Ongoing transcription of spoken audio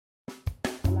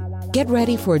Get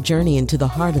ready for a journey into the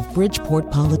heart of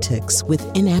Bridgeport politics with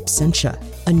In Absentia,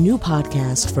 a new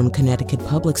podcast from Connecticut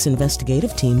Public's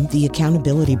investigative team, The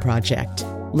Accountability Project.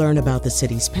 Learn about the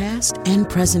city's past and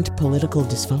present political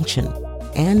dysfunction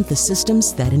and the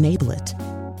systems that enable it.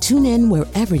 Tune in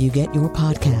wherever you get your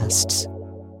podcasts.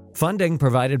 Funding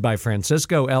provided by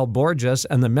Francisco L. Borges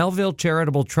and the Melville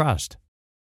Charitable Trust.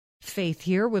 Faith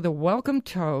here with a welcome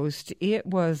toast. It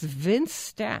was Vince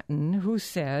Statton who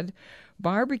said,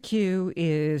 barbecue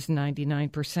is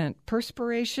 99%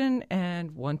 perspiration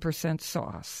and 1%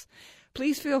 sauce.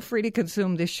 Please feel free to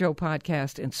consume this show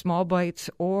podcast in small bites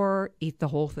or eat the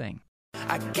whole thing.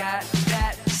 I got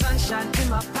that sunshine in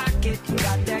my pocket,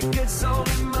 got that good soul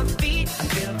in my feet. I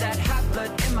feel that hot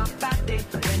blood in my body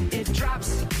when it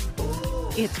drops.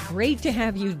 It's great to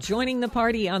have you joining the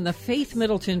party on the Faith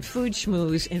Middleton Food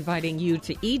Schmooze, inviting you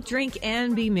to eat, drink,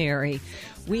 and be merry.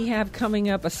 We have coming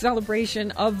up a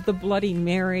celebration of the Bloody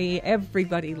Mary.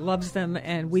 Everybody loves them,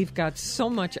 and we've got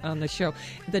so much on the show.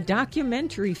 The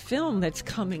documentary film that's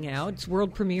coming out, its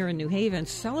world premiere in New Haven,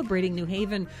 celebrating New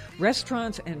Haven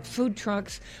restaurants and food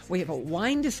trucks. We have a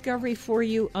wine discovery for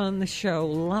you on the show.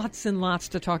 Lots and lots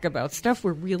to talk about, stuff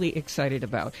we're really excited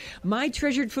about. My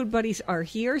treasured food buddies are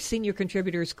here, senior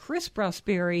contributors Chris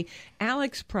Prosperi,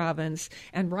 Alex Province,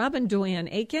 and Robin Doyen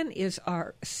Aiken is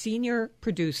our senior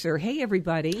producer. Hey,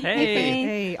 everybody.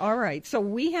 Hey. All right. So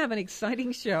we have an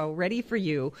exciting show ready for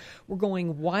you. We're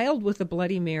going wild with the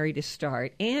Bloody Mary to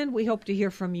start, and we hope to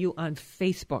hear from you on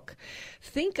Facebook.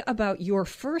 Think about your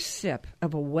first sip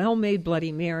of a well-made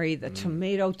Bloody Mary, the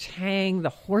tomato tang, the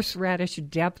horseradish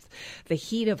depth, the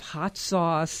heat of hot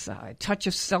sauce, a touch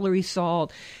of celery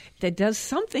salt that does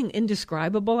something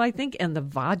indescribable, I think, and the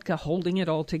vodka holding it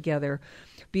all together.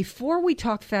 Before we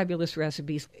talk fabulous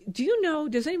recipes,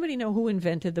 does anybody know who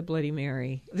invented the Bloody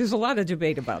Mary? There's a lot of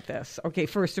debate about this. Okay,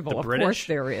 first of all, of course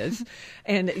there is,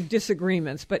 and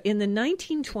disagreements. But in the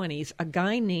 1920s, a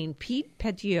guy named Pete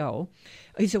Petiot,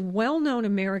 he's a well-known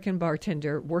American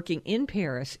bartender working in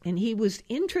Paris, and he was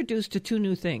introduced to two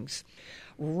new things.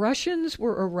 Russians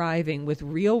were arriving with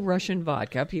real Russian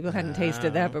vodka. People hadn't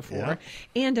tasted that before.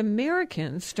 Yeah. And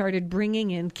Americans started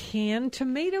bringing in canned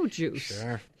tomato juice.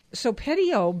 Sure. So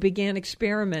Petiot began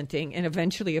experimenting, and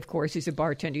eventually, of course, he's a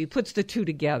bartender. He puts the two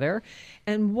together,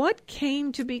 and what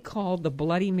came to be called the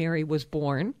Bloody Mary was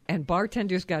born, and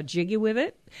bartenders got jiggy with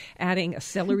it, adding a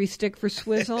celery stick for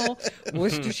swizzle,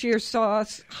 Worcestershire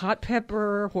sauce, hot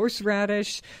pepper,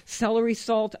 horseradish, celery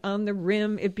salt on the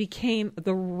rim. It became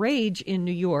the rage in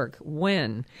New York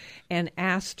when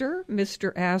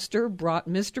Mr. Astor, brought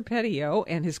Mr. Petiot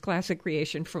and his classic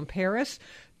creation from Paris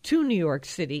to New York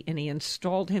City, and he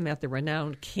installed him at the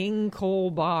renowned King Cole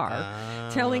Bar,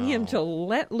 telling him to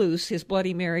let loose his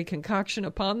Bloody Mary concoction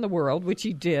upon the world, which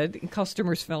he did, and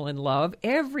customers fell in love.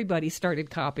 Everybody started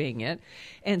copying it.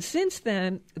 And since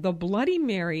then, the Bloody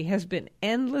Mary has been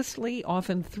endlessly,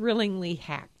 often thrillingly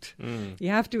hacked. You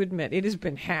have to admit, it has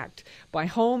been hacked by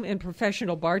home and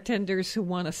professional bartenders who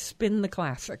want to spin the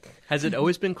classic. Has it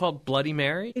always been called Bloody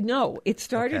Mary? No, it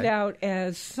started out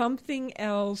as something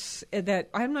else that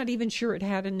I'm not even sure it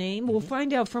had a name. We'll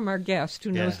find out from our guest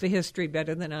who knows the history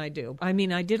better than I do. I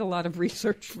mean, I did a lot of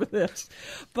research for this,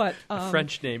 but a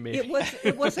French name, maybe.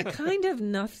 It was a kind of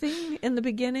nothing in the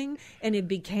beginning, and it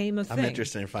became a thing. I'm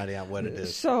interested in finding out what it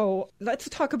is. So let's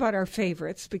talk about our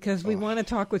favorites, because we want to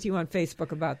talk with you on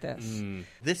Facebook about this.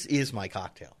 This is my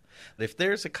cocktail. If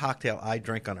there's a cocktail I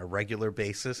drink on a regular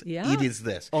basis, it is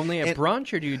this. Only at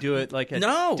brunch, or do you do it like at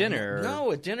dinner?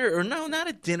 No, at dinner. Or no, not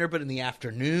at dinner, but in the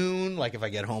afternoon, like if I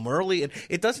get home early.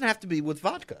 It doesn't have to be with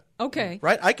vodka. Okay.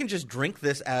 Right? I can just drink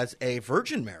this as a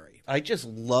Virgin Mary. I just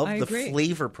love the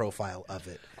flavor profile of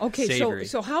it. Okay,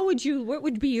 so what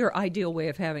would be your ideal way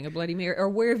of having a Bloody Mary? Or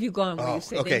where have you gone where you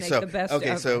say they make the best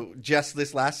ever? So just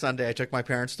this last Sunday, I took my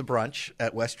parents to brunch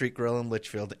at West Street Grill in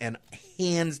Litchfield, and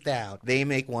hands down, they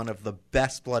make one of the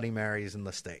best Bloody Marys in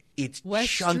the state. It's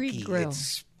chunky,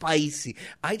 it's spicy.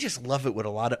 I just love it with a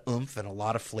lot of oomph and a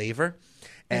lot of flavor.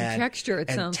 And texture, it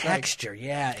sounds like. And texture,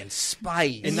 and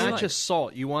spice. And not just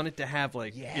salt. You want it to have,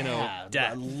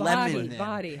 depth. Lemon.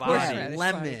 Body.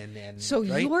 Lemon. And, so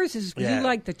yours is, you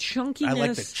like the chunkiness. I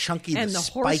like the chunky, and the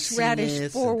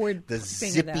horseradish forward. The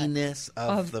zippiness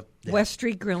of the West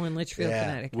Street Grill in Litchfield,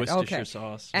 Connecticut. Worcestershire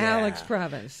sauce. Alex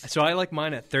Province. So I like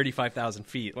mine at 35,000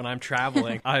 feet. When I'm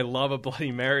traveling, I love a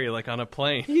Bloody Mary, like on a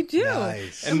plane. You do?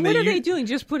 Nice. And what are they doing?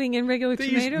 Just putting in regular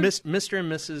tomatoes? Mr. and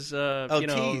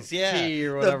Mrs. teas, tea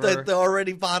or whatever. The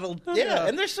already bottled. Yeah,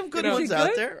 and there's some good ones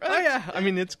out there. Oh, yeah. I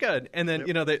mean, it's good. And then,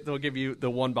 they'll give you the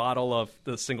one bottle of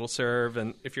the single serve,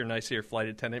 and if you're nice to your flight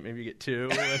attendant, maybe you get two.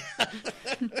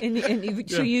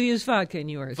 So you use vodka in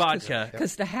yours? Vodka.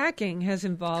 Because the hacking has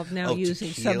involved now using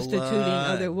tequila. substituting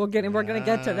other. We're going to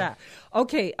get to that.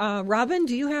 Okay, Robin,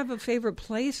 do you have a favorite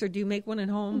place, or do you make one at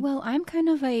home? Well, I'm kind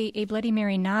of a Bloody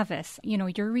Mary novice.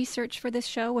 Your research for this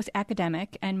show was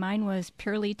academic, and mine was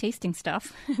purely tasting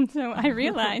stuff. And so I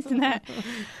realized that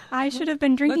I should have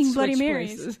been drinking Bloody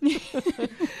Marys.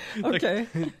 Okay.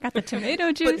 Got the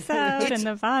tomato juice out and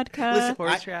the vodka.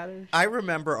 Listen, I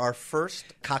remember our first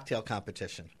cocktail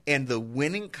competition, and the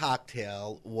winning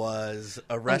cocktail was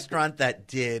a restaurant that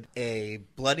did a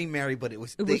Bloody Mary, but it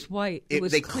was white. It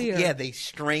was clear. Yeah, they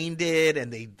strained it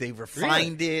and they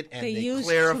refined it and they used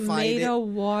clarified tomato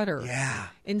water. Yeah.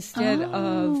 Instead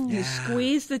of you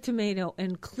squeeze the tomato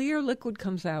and clear liquid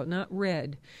comes out, not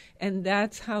red. And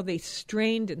that's how they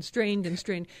strained and strained and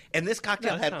strained. And this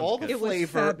cocktail had all the It was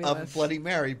flavor fabulous. of Bloody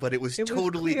Mary, but it was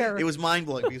clear. it was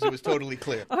mind-blowing because it was totally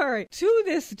clear. All right. To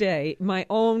this day, my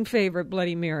own favorite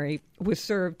Bloody Mary was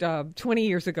served 20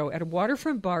 years ago at a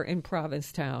waterfront bar in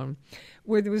Provincetown,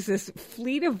 where there was this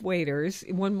fleet of waiters,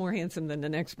 one more handsome than the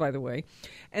next, by the way,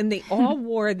 and they all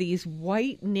wore these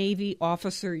white Navy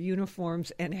officer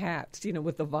uniforms and hats,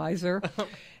 with the visor.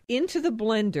 Into the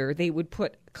blender, they would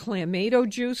put Clamato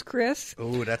juice, Chris.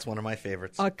 Ooh, that's one of my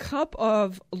favorites. A cup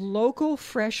of local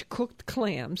fresh cooked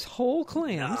clams, whole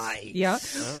clams. Nice. Yeah.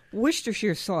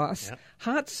 Worcestershire sauce,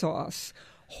 hot sauce,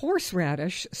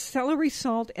 horseradish, celery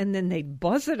salt, and then they'd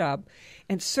buzz it up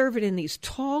and serve it in these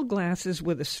tall glasses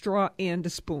with a straw and a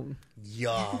spoon.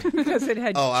 Yum. Because it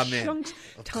had chunks,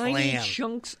 tiny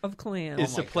chunks of clam.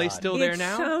 Is the place still there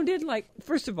now? It sounded like,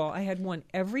 first of all, I had one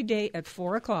every day at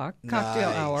 4 o'clock, cocktail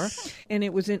hour, and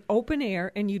it was in open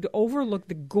air, and you'd overlook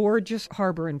the gorgeous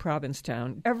harbor in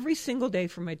Provincetown every single day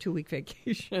for my 2-week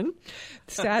vacation.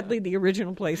 Sadly, the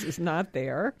original place is not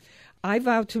there. I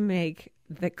vowed to make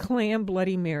the clam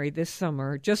Bloody Mary this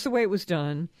summer, just the way it was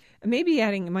done, maybe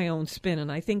adding my own spin,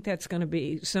 and I think that's going to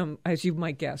be some, as you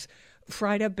might guess,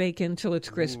 fried up bacon till it's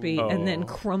crispy, and then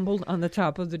crumbled on the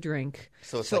top of the drink.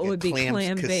 So it's it like would a be clams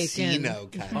clam casino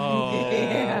bacon. kind of.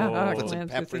 Yeah, Put some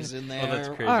clams peppers casino. in there. Oh, that's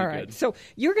crazy All right, good. so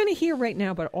you're going to hear right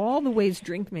now about all the ways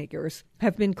drink makers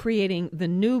have been creating the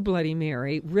new Bloody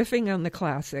Mary, riffing on the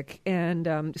classic,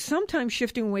 and sometimes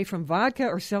shifting away from vodka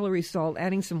or celery salt,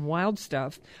 adding some wild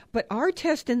stuff. But our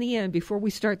test in the end, before we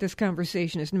start this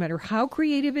conversation, is no matter how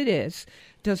creative it is,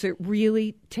 does it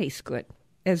really taste good?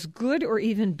 As good or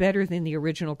even better than the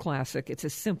original classic. It's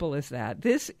as simple as that.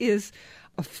 This is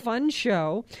a fun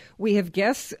show. We have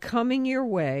guests coming your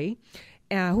way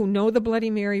who know the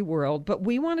Bloody Mary world, but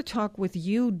we want to talk with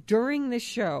you during the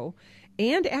show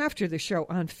and after the show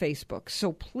on Facebook.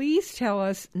 So please tell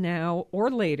us now or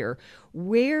later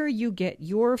where you get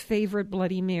your favorite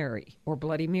Bloody Mary or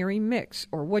Bloody Mary mix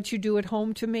or what you do at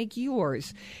home to make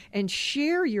yours. And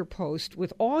share your post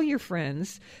with all your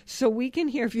friends so we can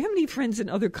hear. If you have any friends in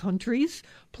other countries,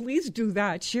 please do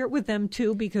that. Share it with them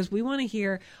too, because we want to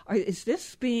hear, is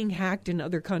this being hacked in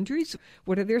other countries?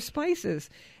 What are their spices?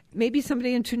 Maybe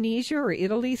somebody in Tunisia or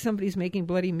Italy, somebody's making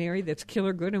Bloody Mary that's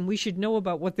killer good, and we should know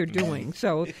about what they're doing.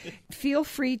 So feel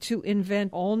free to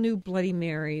invent all new Bloody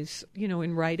Marys,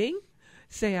 in writing.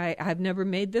 Say, I've never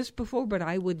made this before, but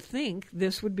I would think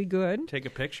this would be good. Take a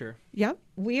picture. Yep.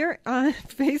 We're on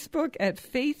Facebook at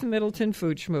Faith Middleton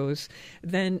Food Schmooze.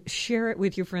 Then share it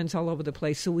with your friends all over the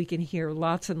place so we can hear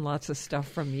lots and lots of stuff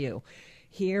from you.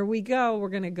 Here we go. We're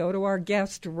going to go to our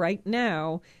guest right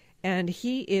now. And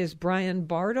he is Brian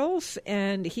Bartels,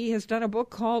 and he has done a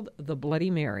book called The Bloody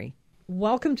Mary.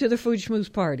 Welcome to the Food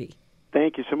Schmooze Party.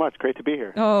 Thank you so much. Great to be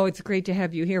here. Oh, it's great to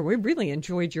have you here. We really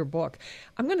enjoyed your book.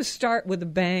 I'm going to start with a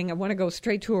bang. I want to go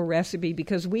straight to a recipe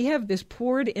because we have this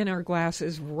poured in our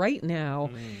glasses right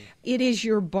now. It is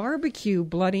your barbecue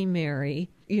Bloody Mary.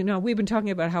 We've been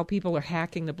talking about how people are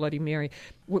hacking the Bloody Mary.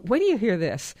 When do you hear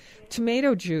this?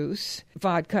 Tomato juice,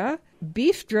 vodka,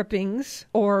 beef drippings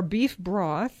or beef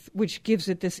broth, which gives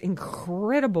it this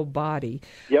incredible body.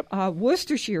 Yep.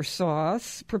 Worcestershire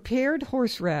sauce, prepared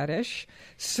horseradish,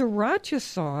 sriracha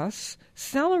sauce,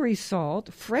 celery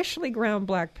salt, freshly ground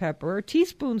black pepper,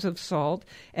 teaspoons of salt,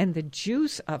 and the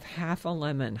juice of half a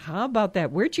lemon. How about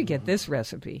that? Where'd you get this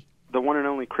recipe? The one and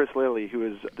only Chris Lilly, who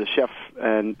is the chef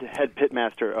and head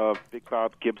pitmaster of Big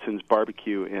Bob Gibson's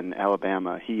Barbecue in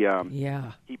Alabama. He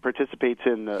participates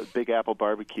in the Big Apple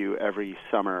Barbecue every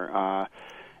summer,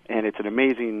 and it's an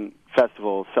amazing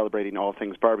festival celebrating all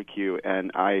things barbecue.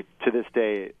 And I, to this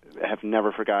day, have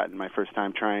never forgotten my first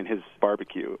time trying his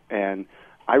barbecue. And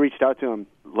I reached out to him.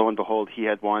 Lo and behold, he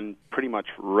had one pretty much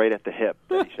right at the hip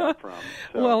that he shot from.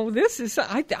 So. Well, this is,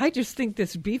 I just think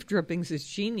this beef drippings is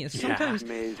genius. Sometimes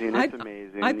amazing. It's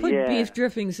amazing. I put beef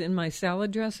drippings in my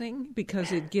salad dressing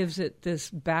because it gives it this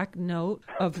back note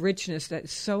of richness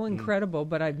that's so incredible,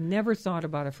 but I've never thought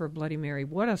about it for a Bloody Mary.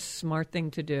 What a smart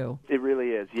thing to do. It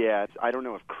really is, yeah. I don't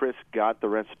know if Chris got the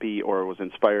recipe or was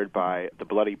inspired by the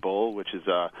Bloody Bull, which is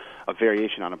a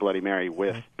variation on a Bloody Mary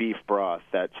with beef broth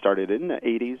that started in the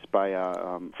 80s by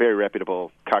a very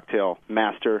reputable cocktail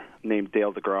master named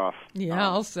Dale DeGroff. Yeah,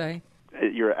 I'll say.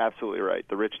 You're absolutely right.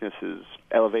 The richness is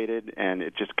elevated, and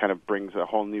it just kind of brings a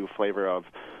whole new flavor of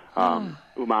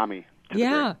umami to the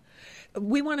drink.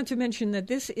 We wanted to mention that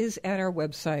this is at our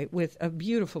website with a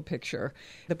beautiful picture.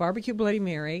 The Barbecue Bloody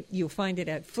Mary, you'll find it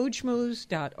at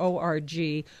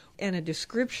foodschmooze.org, and a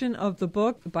description of the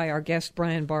book by our guest,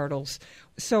 Brian Bartels.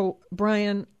 So,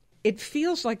 Brian, it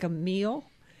feels like a meal.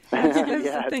 That's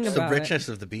the thing about the richness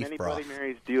of the beef Many broth. Bloody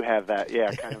Marys do have that,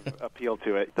 kind of appeal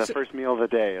to it. The first meal of the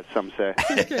day, as some say.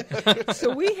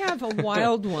 So we have a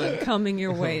wild one coming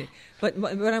your way, but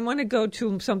I want to go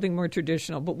to something more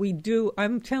traditional. But we do.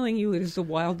 I'm telling you, it is the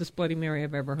wildest Bloody Mary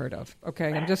I've ever heard of.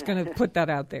 Okay, I'm just going to put that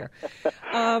out there.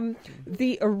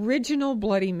 The original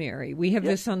Bloody Mary. We have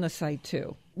this on the site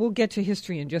too. We'll get to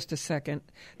history in just a second.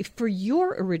 For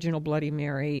your original Bloody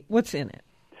Mary, what's in it?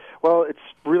 Well, it's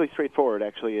really straightforward,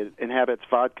 actually. It inhabits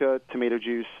vodka, tomato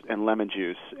juice, and lemon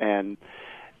juice, and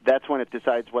that's when it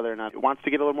decides whether or not it wants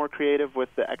to get a little more creative with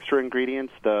the extra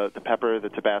ingredients, the pepper, the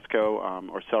Tabasco,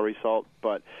 or celery salt.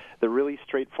 But the really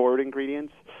straightforward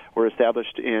ingredients were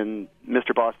established in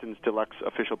Mr. Boston's Deluxe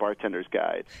Official Bartender's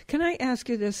Guide. Can I ask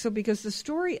you this? So because the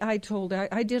story I told,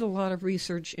 I did a lot of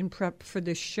research in prep for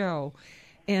this show,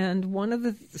 and one of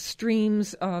the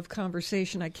streams of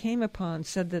conversation I came upon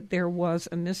said that there was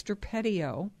a Mr.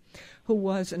 Petiot who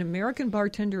was an American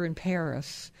bartender in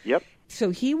Paris. Yep.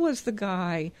 So he was the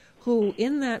guy who,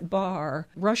 in that bar,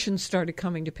 Russians started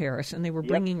coming to Paris, and they were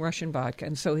bringing Russian vodka.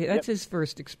 And so that's his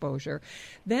first exposure.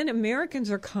 Then Americans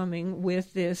are coming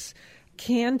with this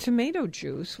canned tomato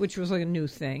juice, which was like a new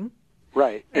thing.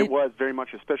 Right. It was very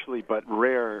much especially, but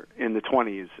rare in the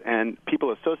 20s. And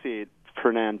people associate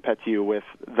Fernand Petiot with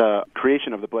the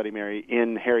creation of the Bloody Mary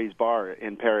in Harry's Bar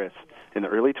in Paris in the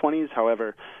early 20s.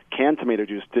 However, canned tomato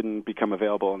juice didn't become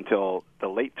available until the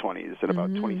late 20s, in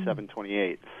about 27,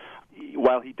 28.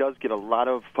 While he does get a lot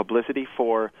of publicity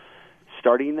for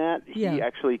starting that, he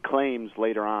actually claims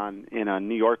later on in a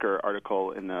New Yorker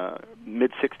article in the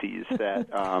mid-60s that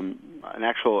an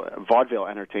actual vaudeville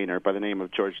entertainer by the name of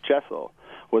George Jessel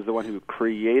was the one who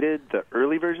created the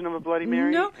early version of a Bloody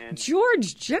Mary. No, and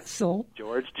George Jessel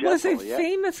was a yeah.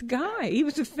 famous guy. He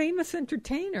was a famous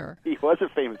entertainer. He was a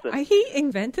famous entertainer. He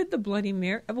invented the Bloody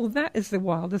Mary. Well, that is the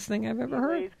wildest thing I've ever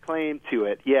heard. He lays claim to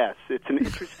it, yes. It's an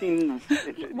interesting...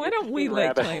 Why don't we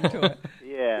lay claim to it?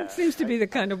 Yeah. It seems to be the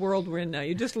kind of world we're in now.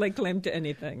 You just lay claim to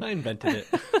anything. I invented it.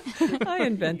 I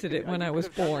invented it when I was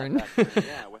born.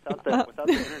 Yeah, without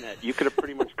the internet, you could have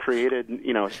pretty much created,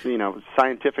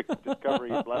 scientific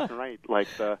discoveries left and right, like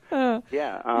the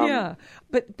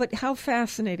But how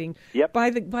fascinating. Yep. By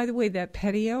the way, that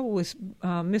Petiot was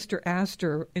Mr.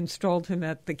 Astor installed him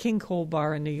at the King Cole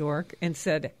Bar in New York and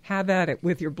said, "Have at it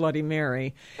with your Bloody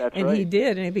Mary." That's and right. he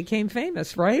did, and it became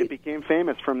famous, right? It became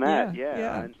famous from that.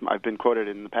 Yeah. And I've been quoted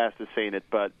in the past as saying it,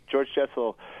 but George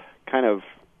Jessel kind of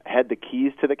had the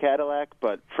keys to the Cadillac,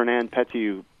 but Fernand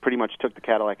Petiot pretty much took the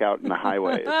Cadillac out in the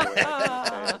highway.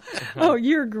 Oh,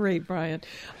 you're great, Brian.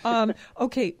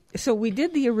 Okay, so we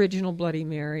did the original Bloody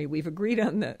Mary. We've agreed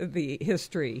on the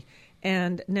history.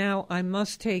 And now I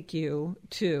must take you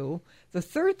to the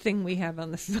third thing we have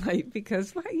on the site,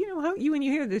 because, when you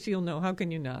hear this, you'll know. How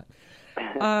can you not?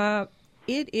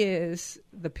 It is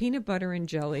the peanut butter and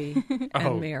jelly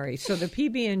and Mary. So the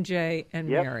PB&J and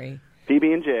Mary.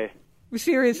 PB&J.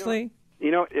 Seriously?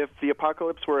 If the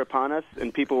apocalypse were upon us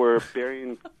and people were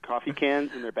burying coffee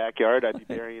cans in their backyard, I'd be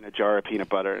burying a jar of peanut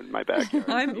butter in my backyard.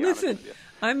 I'm afraid.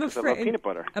 I love peanut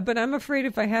butter. But I'm afraid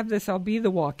if I have this, I'll be The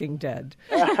Walking Dead.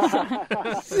 Well,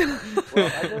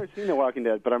 I've never seen The Walking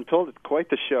Dead, but I'm told it's quite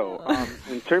the show.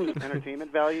 In terms of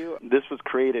entertainment value, this was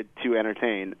created to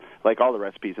entertain, like all the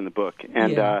recipes in the book.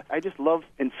 And I just love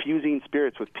infusing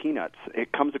spirits with peanuts.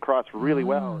 It comes across really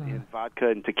well in vodka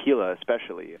and tequila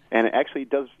especially. And it actually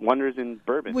does wonders in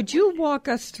bourbon. Would you walk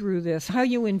us through this, how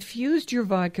you infused your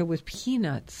vodka with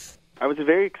peanuts? I was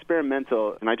very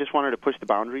experimental, and I just wanted to push the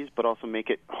boundaries, but also make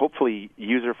it hopefully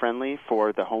user-friendly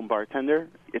for the home bartender.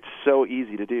 It's so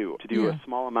easy to do. A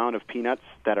small amount of peanuts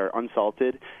that are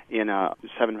unsalted in a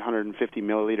 750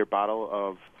 milliliter bottle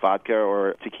of vodka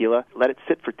or tequila. Let it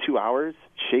sit for 2 hours.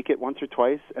 shake it once or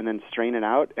twice, and then strain it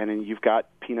out, and then you've got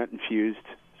peanut-infused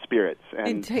spirits.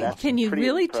 And can you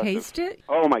really impressive. Taste it?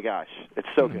 Oh, my gosh. It's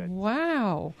so good.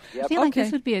 Wow. Yep. I feel like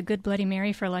this would be a good Bloody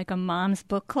Mary for like a mom's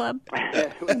book club.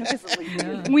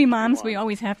 We moms, we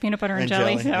always have peanut butter and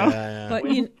jelly. So. Yeah. But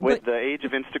with the age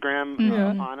of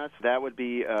Instagram on us, that would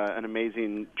be an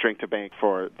amazing drink to bank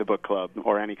for the book club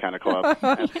or any kind of club.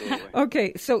 Absolutely.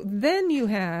 Okay, so then you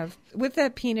have, with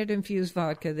that peanut-infused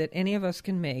vodka that any of us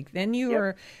can make, then you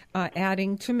are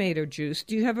adding tomato juice.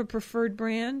 Do you have a preferred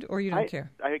brand, or you don't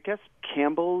care? I guess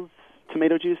Campbell's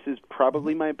tomato juice is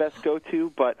probably my best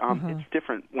go-to, but it's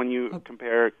different when you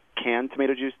compare canned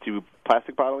tomato juice to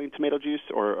plastic bottling tomato juice,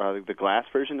 or the glass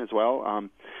version as well.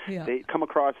 They come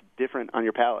across different on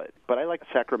your palate. But I like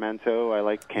Sacramento. I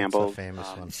like Campbell's. That's a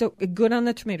famous one. So good on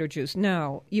the tomato juice.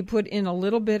 Now, you put in a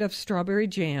little bit of strawberry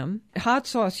jam. Hot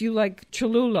sauce, you like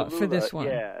Cholula for this one.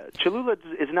 Yeah, Cholula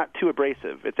is not too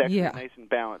abrasive. It's actually nice and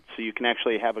balanced, so you can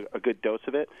actually have a good dose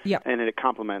of it, and it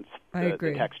complements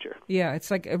the texture. Yeah, it's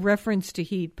like a reference to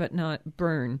heat, but not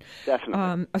burn.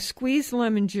 Definitely. A squeezed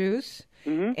lemon juice.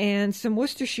 And some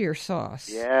Worcestershire sauce.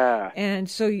 Yeah. And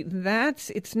so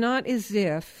it's not as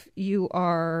if you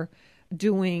are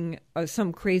doing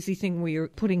some crazy thing where you're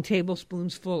putting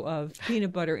tablespoons full of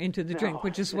peanut butter into the drink,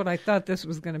 which is what I thought this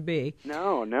was going to be.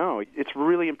 No. It's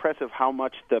really impressive how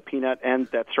much the peanut and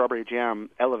that strawberry jam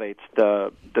elevates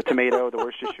the tomato, the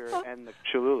Worcestershire, and the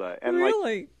Cholula. And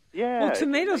really? Yeah. Well,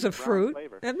 tomato's a fruit.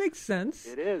 Flavor. That makes sense.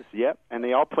 It is, yep. And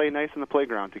they all play nice in the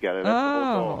playground together. That's the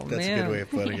whole goal. That's a good way of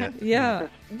putting it. Yeah.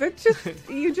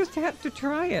 You just have to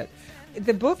try it.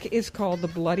 The book is called The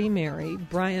Bloody Mary,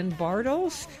 Brian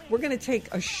Bartels. We're going to take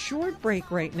a short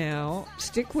break right now.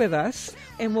 Stick with us,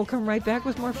 and we'll come right back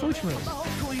with more Food Schmooze.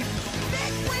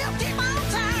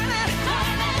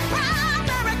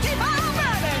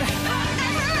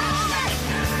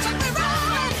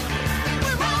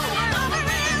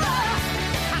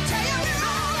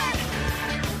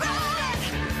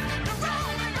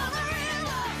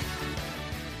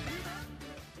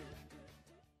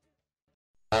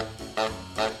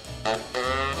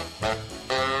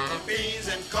 Beans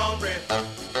and cornbread.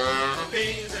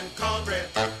 Beans and cornbread.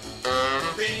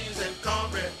 Beans and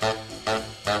cornbread.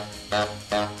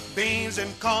 Beans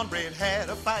and cornbread had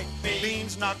a fight.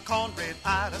 Beans knocked cornbread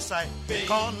out of sight.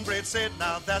 Cornbread said,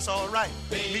 now that's all right.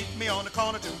 Meet me on the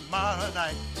corner tomorrow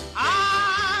night.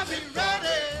 I'll be ready.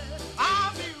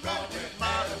 I'll be ready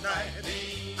tomorrow night.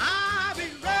 I'll be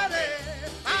ready.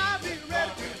 I'll be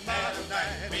ready tomorrow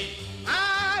night.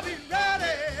 I'll be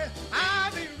ready.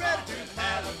 I'll be ready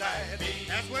tomorrow night.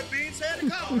 That's what Beans said to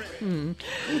cornbread.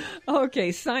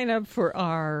 Okay, sign up for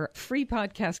our free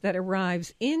podcast that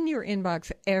arrives in your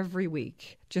inbox every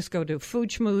week. Just go to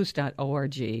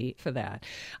foodschmooze.org for that.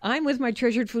 I'm with my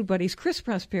treasured food buddies, Chris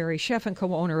Prosperi, chef and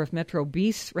co-owner of Metro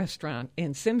Beast Restaurant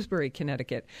in Simsbury,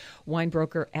 Connecticut, wine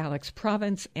broker Alex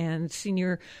Province, and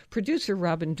senior producer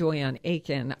Robin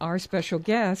Doyon-Aiken. Our special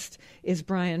guest is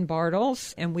Brian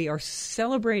Bartels, and we are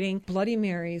celebrating Bloody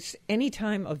Marys any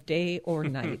time of day or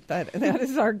night. That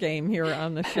is our game here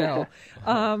on the show.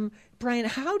 Brian,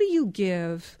 how do you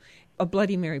give a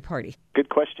Bloody Mary party? Good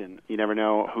question. You never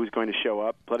know who's going to show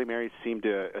up. Bloody Marys seem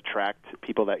to attract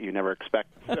people that you never expect,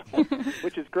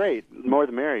 which is great. More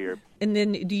the merrier. And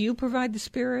then do you provide the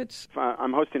spirits?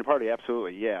 I'm hosting a party,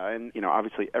 absolutely, yeah. And,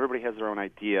 obviously everybody has their own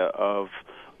idea of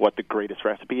what the greatest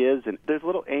recipe is, and there's a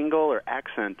little angle or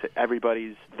accent to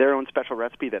their own special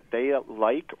recipe that they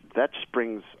like. That just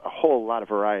brings a whole lot of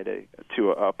variety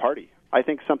to a party. I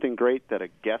think something great that a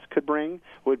guest could bring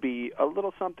would be a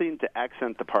little something to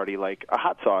accent the party, like a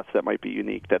hot sauce that might be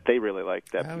unique that they really like.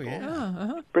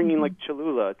 Bringing like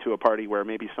Cholula to a party where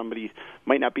maybe somebody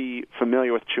might not be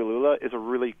familiar with Cholula is a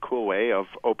really cool way of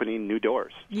opening new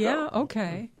doors. Yeah,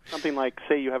 okay. Something like,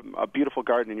 say you have a beautiful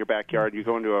garden in your backyard, you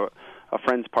go into a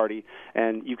friend's party,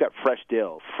 and you've got fresh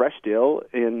dill. Fresh dill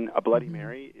in a Bloody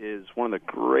Mary is one of the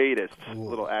greatest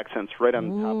little accents right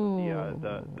on top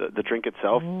of the drink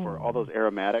itself for all those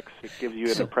aromatics. It gives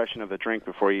you an impression of the drink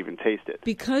before you even taste it.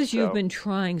 Because you've been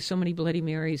trying so many Bloody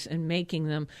Marys and making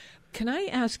them, can I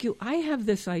ask you, I have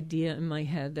this idea in my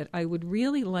head that I would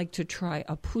really like to try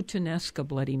a puttanesca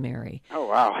Bloody Mary. Oh,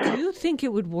 wow. Do you think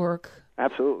it would work?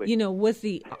 Absolutely. With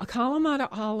the Kalamata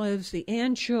olives, the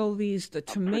anchovies, the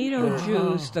tomato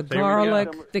juice, the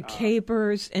garlic, the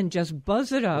capers, and just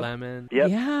buzz it up. Lemon. Yep.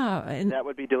 Yeah. And that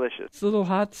would be delicious. It's a little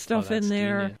hot stuff in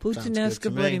there. Genius.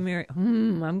 Puttanesca Bloody Mary.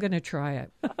 I'm going to try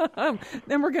it.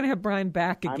 Then we're going to have Brian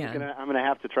back again. I'm going to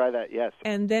have to try that, yes.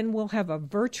 And then we'll have a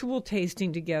virtual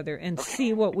tasting together and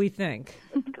see what we think.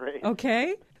 That's great.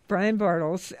 Okay? Brian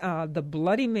Bartels, the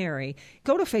Bloody Mary.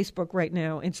 Go to Facebook right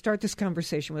now and start this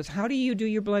conversation with how do you do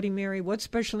your Bloody Mary? What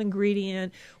special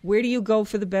ingredient? Where do you go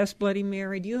for the best Bloody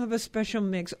Mary? Do you have a special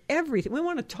mix? Everything. We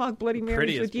want to talk Bloody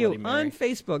Marys with you on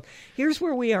Facebook. Here's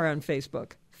where we are on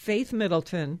Facebook. Faith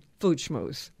Middleton Food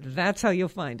Schmooze. That's how you'll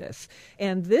find us.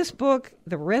 And this book,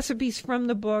 the recipes from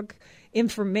the book,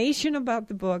 information about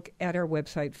the book at our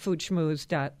website,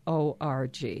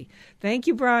 foodschmooze.org. Thank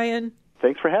you, Brian.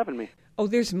 Thanks for having me. Oh,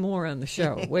 there's more on the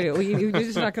show. Wait, you're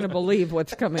just not going to believe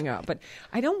what's coming up. But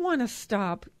I don't want to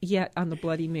stop yet on the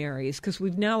Bloody Marys because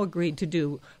we've now agreed to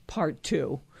do part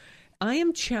 2. I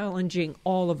am challenging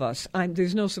all of us.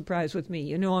 There's no surprise with me.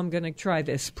 You know I'm going to try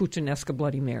this Puttanesca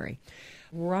Bloody Mary.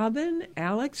 Robin,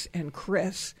 Alex, and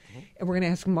Chris. And we're going to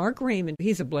ask Mark Raymond.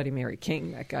 He's a Bloody Mary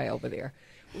king, that guy over there.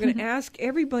 We're going to ask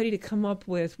everybody to come up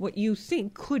with what you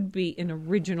think could be an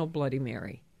original Bloody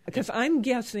Mary. Because I'm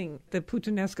guessing the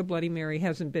Puttanesca Bloody Mary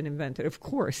hasn't been invented. Of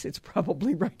course, it's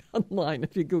probably right online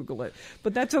if you Google it.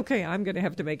 But that's okay. I'm going to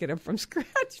have to make it up from scratch.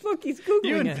 Look, he's Googling it.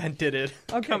 You invented it.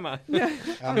 Okay. Come on. Yeah.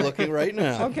 I'm looking right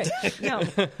now. Okay. Now,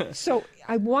 so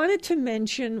I wanted to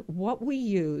mention what we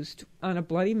used on a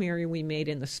Bloody Mary we made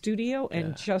in the studio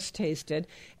and just tasted.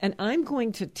 And I'm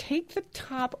going to take the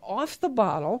top off the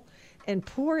bottle and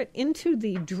pour it into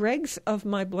the dregs of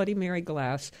my Bloody Mary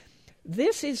glass.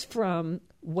 This is from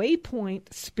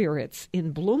Waypoint Spirits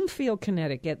in Bloomfield,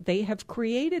 Connecticut. They have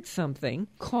created something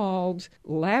called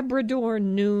Labrador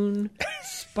Noon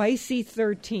Spicy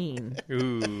 13.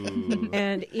 Ooh.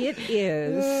 And it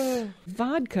is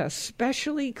vodka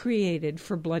specially created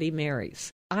for Bloody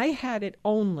Marys. I had it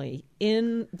only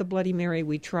in the Bloody Mary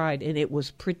we tried, and it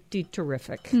was pretty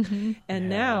terrific. Mm-hmm. And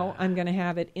now I'm going to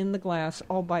have it in the glass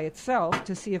all by itself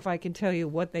to see if I can tell you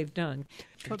what they've done.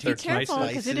 But be careful,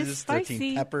 because it is spicy.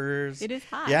 13 peppers. It is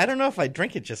hot. Yeah, I don't know if I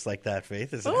drink it just like that,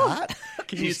 Faith. Is it hot?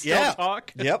 Can you still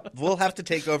talk? Yep. We'll have to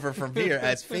take over from here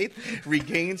as Faith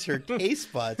regains her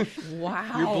taste buds.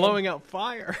 Wow. You're blowing out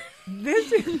fire.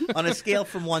 This is On a scale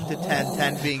from 1 to 10,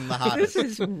 10 being the hottest.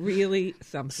 This is really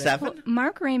something. 7?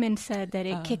 Mark Raymond said that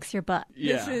it kicks your butt.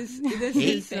 Yeah. This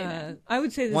is I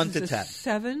would say this 1 is to a 10.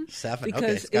 7. 7, because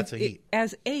okay, it's got some heat.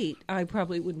 As 8, I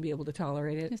probably wouldn't be able to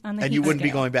tolerate it. On the And heat you wouldn't be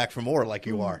scale. going back for more like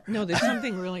you are. No, there's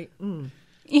something really...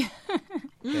 Yeah.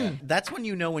 That's when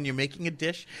you know when you're making a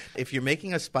dish. If you're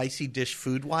making a spicy dish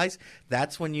food-wise,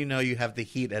 that's when you know you have the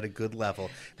heat at a good level.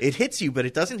 It hits you, but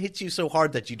it doesn't hit you so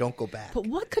hard that you don't go back. But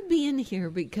what could be in here?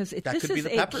 Because That this could be is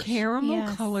the a peppers.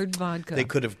 caramel-colored vodka. They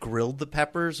could have grilled the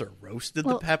peppers or roasted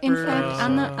Well, the peppers. in fact,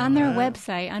 on their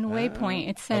website, on Waypoint,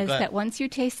 it says Okay. that once you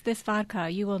taste this vodka,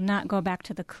 you will not go back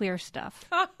to the clear stuff.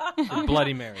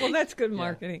 Bloody Mary. Well, that's good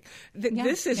marketing.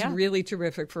 This is really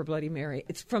terrific for Bloody Mary.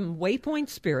 It's from Waypoint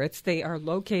Spirits. They are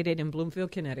located in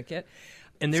Bloomfield, Connecticut.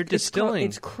 And they're distilling.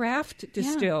 It's craft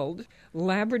distilled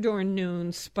Labrador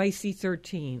Noon Spicy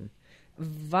 13.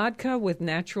 Vodka with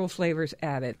natural flavors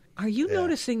added. Are you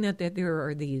noticing that there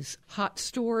are these hot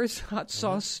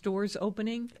sauce stores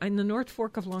opening? In the North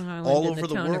Fork of Long Island, All in over the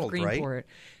the town world, of Greenport, right?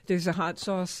 There's a hot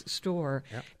sauce store.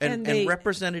 Yep. And And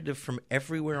representative from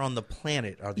everywhere on the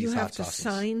planet are these you hot have to sauces.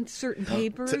 sign certain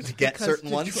papers To get because certain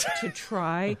ones? to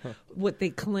try what they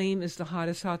claim is the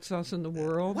hottest hot sauce in the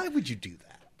world. Why would you do that?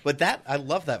 But I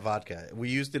love that vodka. We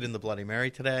used it in the Bloody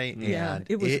Mary today. Yeah, and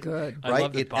it was good. I Right?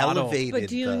 love the It bottle. elevated. But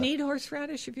do you the- need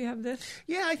horseradish if you have this?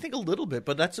 Yeah, I think a little bit,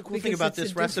 but that's the cool thing Because about it's a this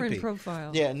different recipe.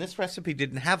 profile. Yeah, and this recipe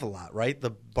didn't have a lot, right?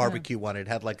 The barbecue one, it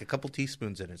had like a couple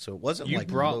teaspoons in it, so it wasn't You like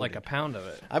brought loaded. like a pound of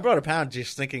it. I brought a pound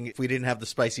just thinking if we didn't have the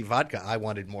spicy vodka, I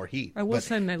wanted more heat. I will But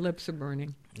say my lips are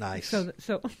burning. nice.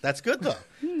 So That's good though.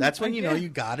 That's when you know you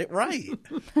got it right.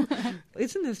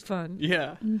 isn't this fun?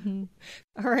 Yeah.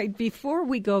 All right, before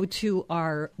we go to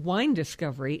our wine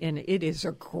discovery, and it is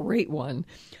a great one,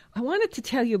 I wanted to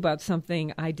tell you about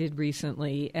something I did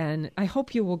recently, and I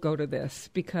hope you will go to this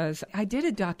because I did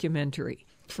a documentary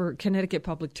for Connecticut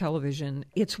Public Television.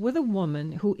 It's with a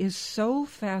woman who is so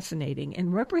fascinating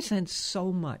and represents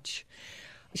so much.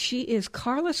 She is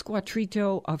Carla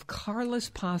Squattrito of Carla's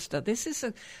Pasta. This is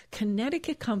a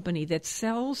Connecticut company that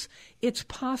sells its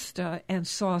pasta and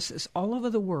sauces all over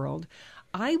the world.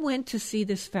 I went to see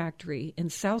this factory in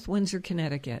South Windsor,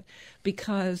 Connecticut,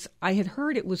 because I had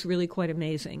heard it was really quite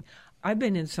amazing. I've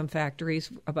been in some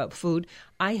factories about food.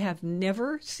 I have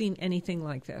never seen anything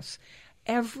like this.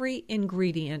 Every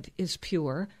ingredient is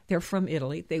pure. They're from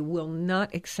Italy. They will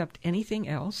not accept anything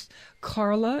else.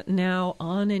 Carla, now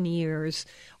on in years,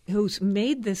 who's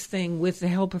made this thing with the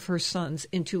help of her sons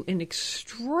into an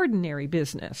extraordinary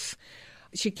business.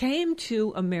 She came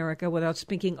to America without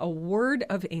speaking a word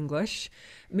of English,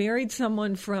 married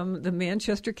someone from the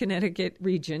Manchester, Connecticut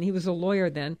region. He was a lawyer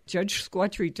then, Judge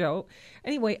Squattrito.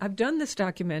 Anyway, I've done this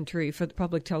documentary for the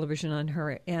public television on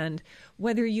her, and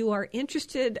whether you are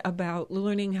interested about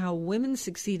learning how women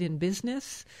succeed in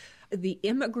business, the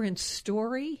immigrant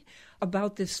story,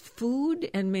 about this food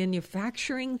and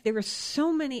manufacturing. There are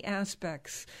so many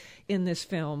aspects in this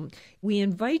film. We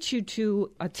invite you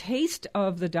to a taste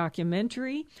of the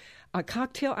documentary, a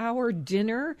cocktail hour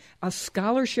dinner, a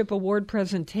scholarship award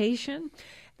presentation.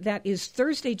 That is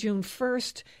Thursday, June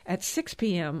 1st at 6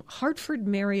 p.m., Hartford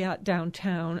Marriott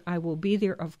downtown. I will be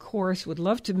there, of course. Would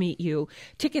love to meet you.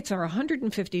 Tickets are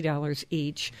 $150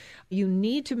 each. You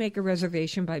need to make a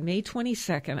reservation by May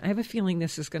 22nd. I have a feeling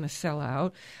this is going to sell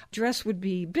out. Dress would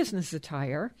be business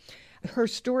attire. Her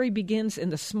story begins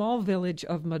in the small village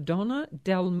of Madonna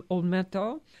del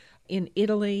Olmeto in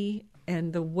Italy,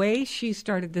 and the way she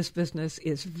started this business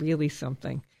is really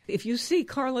something. If you see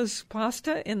Carla's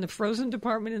pasta in the frozen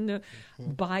department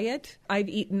buy it. I've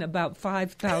eaten about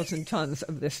 5,000 tons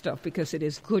of this stuff because it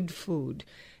is good food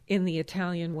in the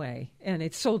Italian way. And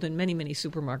it's sold in many, many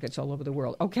supermarkets all over the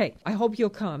world. Okay, I hope you'll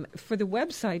come. For the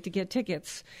website to get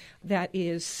tickets, that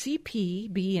is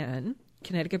CPBN,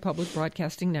 Connecticut Public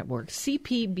Broadcasting Network,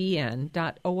 cpbn.org.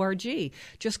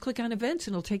 Just click on events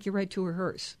and it'll take you right to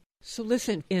hers. So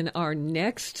listen, in our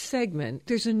next segment,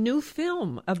 there's a new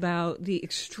film about the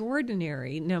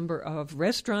extraordinary number of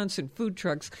restaurants and food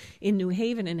trucks in New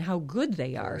Haven and how good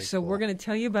they are. Very cool. We're going to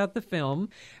tell you about the film.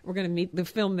 We're going to meet the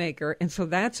filmmaker, and so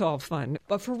that's all fun.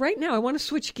 But for right now, I want to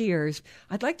switch gears.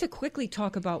 I'd like to quickly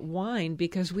talk about wine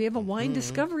because we have a wine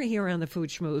discovery here on the Food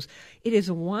Schmooze. It is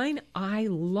a wine I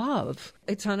love.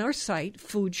 It's on our site,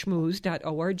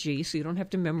 foodschmooze.org, so you don't have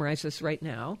to memorize this right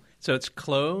now. So it's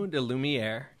Clos de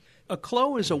Lumière. A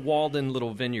clos is a walled-in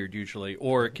little vineyard usually,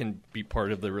 or it can be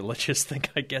part of the religious thing,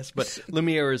 I guess. But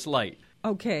Lumiere is light.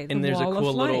 Okay, and there's a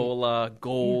cool little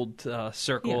gold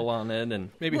circle on it, and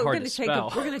maybe hard to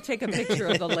spell. We're going to take a picture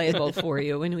of the label for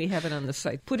you, and we have it on the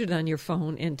site. Put it on your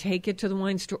phone and take it to the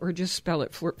wine store, or just spell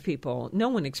it for people. No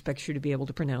one expects you to be able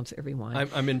to pronounce every wine.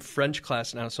 I'm in French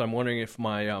class now, so I'm wondering if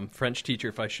my French teacher,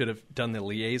 if I should have done the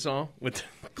liaison with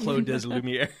Clos des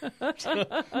Lumières.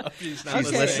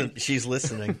 She's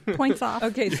listening. Points off.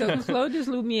 Okay, so Clos des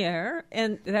Lumières,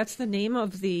 and that's the name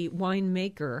of the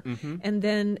winemaker. Mm-hmm. And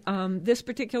then this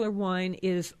particular wine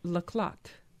is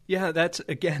L'Eclat. Yeah, that's,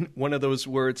 again, one of those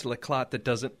words, L'Eclat, that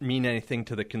doesn't mean anything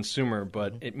to the consumer,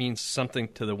 but it means something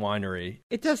to the winery.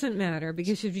 It doesn't matter,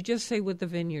 because if you just say what the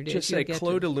vineyard is, just say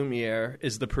Clos de Lumière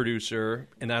is the producer,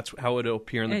 and that's how it'll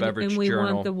appear in the beverage journal. And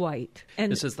we want the white.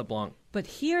 And this is the Blanc. But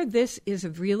here, this is a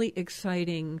really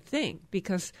exciting thing,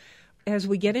 because as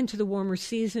we get into the warmer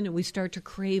season and we start to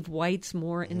crave whites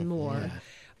more and more,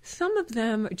 some of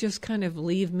them just kind of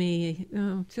leave me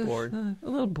bored. A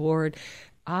little bored.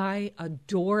 I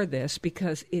adore this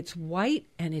because it's white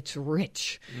and it's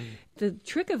rich. The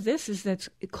trick of this is that's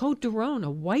Côte du Rhône,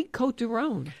 a white Côte du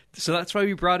Rhône. So that's why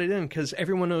we brought it in, because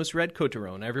everyone knows red Côte du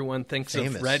Rhône. Everyone thinks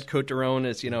of red Côte du Rhône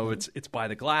as, it's by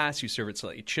the glass. You serve it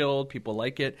slightly chilled. People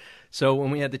like it. So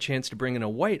when we had the chance to bring in a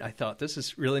white, I thought this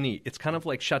is really neat. It's kind of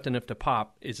like Chateauneuf du Pape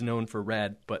is known for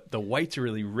red, but the white's are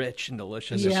really rich and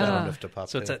delicious. Chateauneuf du Pape,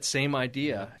 so it's that same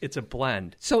idea. It's a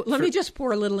blend. So let me just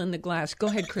pour a little in the glass. Go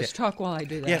ahead, Chris. Talk while I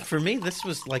do that. Yeah, for me, this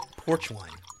was like porch wine.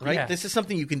 Right? Yeah. This is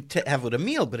something you can have with a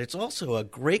meal, but it's also a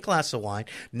great glass of wine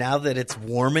now that it's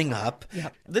warming up.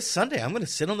 Yep. This Sunday, I'm going to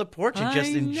sit on the porch and just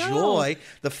enjoy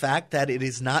the fact that it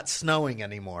is not snowing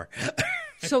anymore.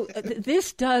 So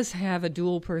this does have a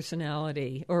dual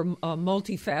personality, or a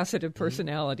multifaceted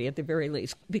personality at the very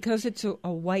least, because it's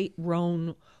a white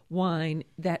Rhone wine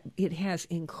that it has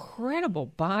incredible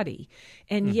body,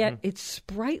 and yet it's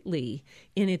sprightly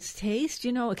in its taste,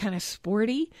 kind of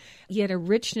sporty, yet a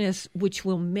richness which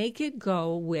will make it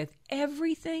go with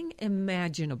everything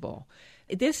imaginable.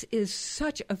 This is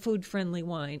such a food-friendly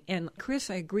wine. And, Chris,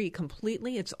 I agree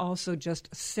completely. It's also just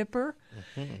a sipper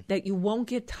that you won't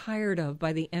get tired of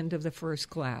by the end of the first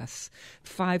glass.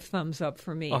 5 thumbs up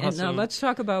for me. Awesome. And now let's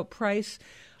talk about price.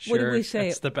 Sure, what do we say?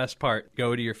 That's the best part.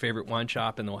 Go to your favorite wine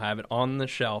shop, and they'll have it on the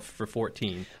shelf for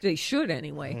 $14. They should,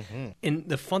 anyway. And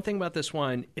the fun thing about this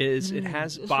wine is it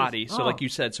has body. So like you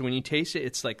said, so when you taste it,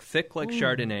 it's like thick like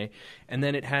Chardonnay. And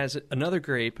then it has another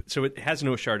grape. So it has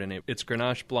no Chardonnay. It's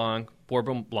Grenache Blanc,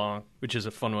 Bourbon Blanc, which is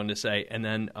a fun one to say, and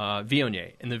then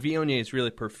Viognier. And the Viognier is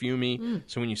really perfumey.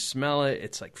 So when you smell it,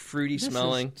 it's like fruity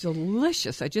smelling. This is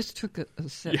delicious. I just took a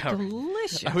sip. Yeah.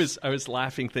 Delicious. I was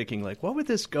laughing, thinking, like, what would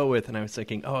this go with? And I was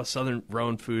thinking, a Southern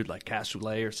Rhone food like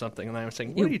cassoulet or something. And I was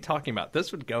saying, what are you talking about?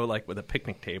 This would go like with a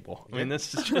picnic table. I mean,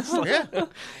 this is just like,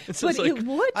 it's just like it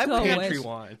would go pantry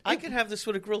wine. I could have this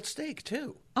with a grilled steak,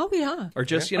 too. Oh, yeah. Or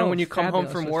just, when you come home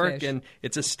from work and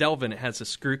it's a Stelvin, it has a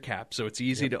screw cap, so it's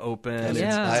easy to open.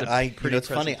 Yeah. It's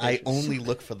funny. I only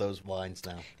look for those wines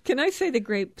now. Can I say the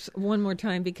grapes one more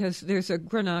time? Because there's a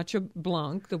Grenache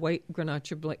Blanc, the white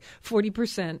Grenache Blanc,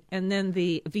 40%, and then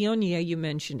the Viognier you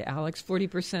mentioned, Alex,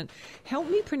 40%. Help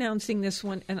me pronouncing this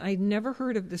one, and I'd never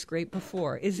heard of this grape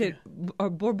before. Is it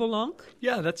Bourboulon?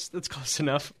 Yeah, that's close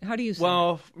enough. How do you say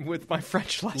it? With my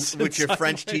French lessons. With your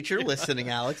French teacher listening,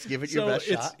 Alex, give it your best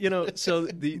shot. So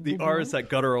the R is that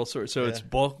guttural sort. So it's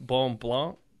Bon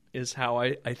Blanc is how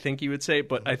I think you would say it.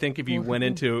 But I think if you went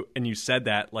into and you said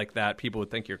that like that, people would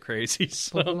think you're crazy.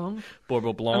 So,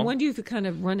 Bourboulon Blanc. I wonder if you kind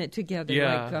of run it together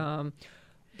like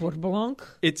Bourboulon.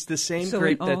 It's the same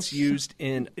grape that's used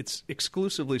it's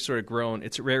exclusively sort of grown.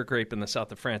 It's a rare grape in the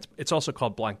south of France. It's also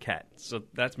called Blanquette. So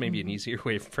that's maybe an easier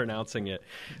way of pronouncing it.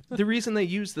 The reason they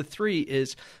use the 3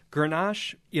 is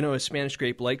Grenache, a Spanish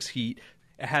grape, likes heat.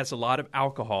 It has a lot of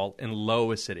alcohol and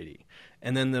low acidity.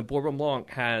 And then the Bourbon Blanc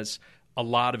has a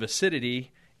lot of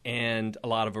acidity and a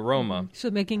lot of aroma.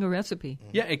 So making a recipe.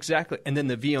 Yeah, exactly. And then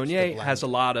the Viognier has a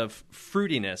lot of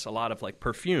fruitiness, a lot of like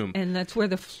perfume. And that's where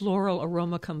the floral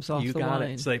aroma comes off the wine. You got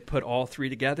it. So they put all 3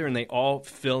 together and they all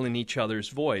fill in each other's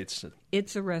voids.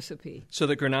 It's a recipe. So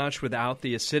the Grenache without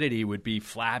the acidity would be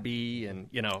flabby, and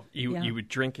you would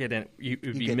drink it and you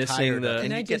would be missing the.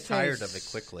 And you get tired of it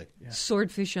quickly. Yeah.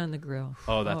 Swordfish on the grill.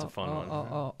 Oh, that's a fun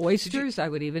one. Oysters, I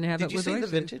would even have it with oysters. Did you say the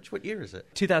vintage? What year is it?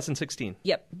 2016.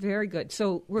 Yep, very good.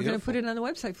 So we're going to put it on the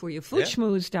website for you,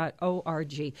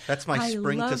 foodschmooze.org. That's my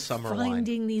spring to summer wine. I love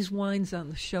finding these wines on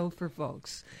the show for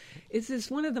folks. It's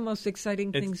one of the most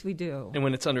exciting things we do. And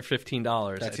when it's under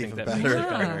 $15, that's I think even that better. makes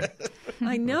it better.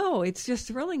 I know. It's just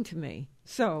thrilling to me.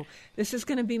 So this is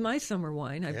going to be my summer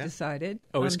wine, I've decided.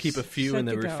 Always keep a few in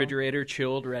the refrigerator,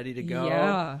 chilled, ready to go.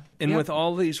 Yeah. And with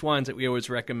all these wines that we always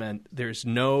recommend, there's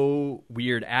no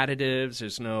weird additives.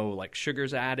 There's no like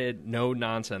sugars added, no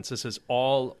nonsense. This is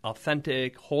all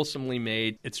authentic, wholesomely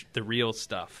made. It's the real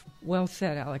stuff. Well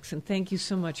said, Alex. And thank you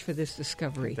so much for this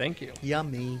discovery. Thank you.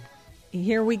 Yummy.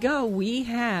 Here we go. We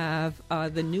have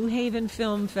the New Haven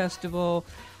Film Festival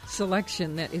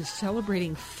selection that is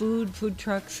celebrating food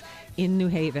trucks in New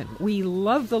Haven. We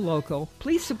love the local.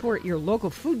 Please support your local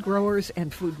food growers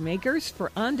and food makers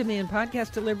for on-demand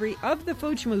podcast delivery of the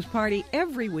Food Schmooze Party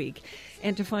every week.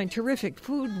 And to find terrific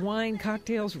food, wine,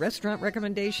 cocktails, restaurant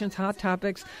recommendations, hot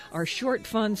topics, our short,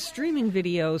 fun streaming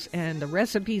videos, and the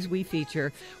recipes we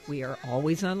feature, we are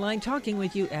always online talking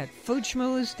with you at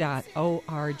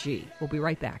foodschmooze.org. We'll be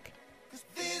right back.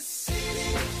 This city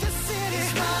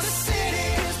is my city.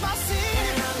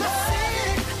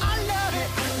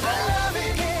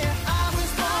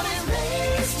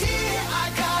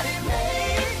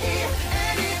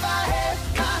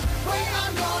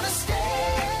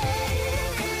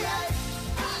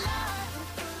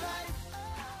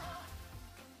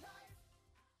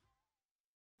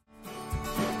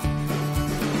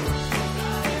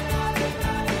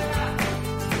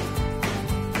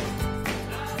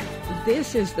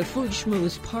 This is the Food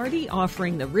Schmooze Party,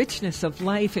 offering the richness of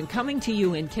life and coming to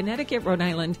you in Connecticut, Rhode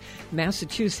Island,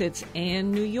 Massachusetts,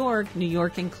 and New York. New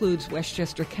York includes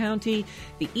Westchester County,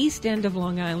 the East End of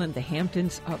Long Island, the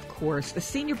Hamptons, of course. The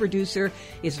senior producer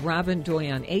is Robin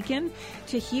Doyon-Aiken.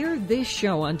 To hear this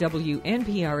show on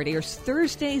WNPR, it airs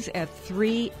Thursdays at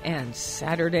 3 and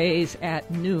Saturdays at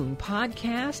noon.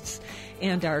 Podcasts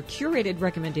and our curated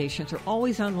recommendations are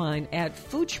always online at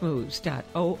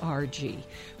foodschmooze.org.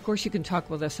 Of course, you can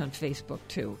talk with us on Facebook,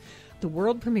 too. The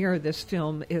world premiere of this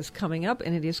film is coming up,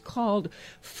 and it is called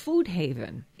Food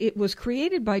Haven. It was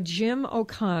created by Jim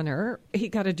O'Connor. He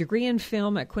got a degree in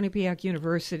film at Quinnipiac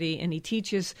University, and he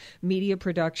teaches media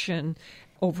production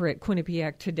over at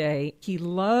Quinnipiac today. He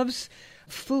loves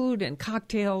food and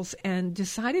cocktails and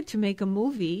decided to make a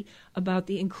movie about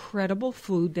the incredible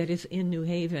food that is in New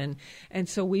Haven. And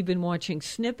so we've been watching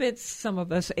snippets, some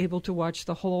of us able to watch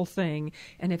the whole thing,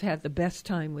 and have had the best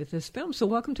time with this film. So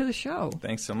welcome to the show.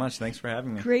 Thanks so much. Thanks for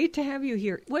having me. Great to have you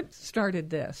here. What started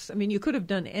this? I mean, you could have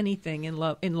done anything in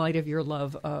light of your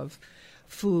love of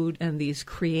food and these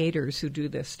creators who do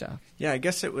this stuff? Yeah, I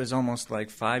guess it was almost like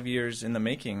 5 years in the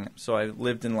making. So I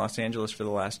lived in Los Angeles for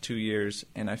the last 2 years,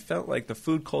 and I felt like the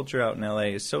food culture out in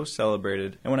LA is so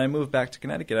celebrated. And when I moved back to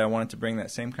Connecticut, I wanted to bring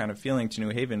that same kind of feeling to New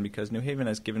Haven, because New Haven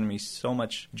has given me so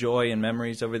much joy and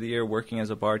memories over the year working as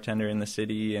a bartender in the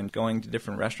city and going to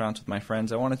different restaurants with my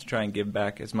friends. I wanted to try and give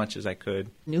back as much as I could.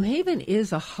 New Haven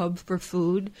is a hub for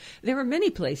food. There are many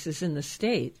places in the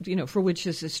state, for which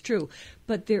this is true,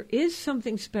 but there is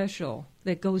something special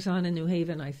that goes on in New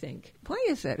Haven, I think. Why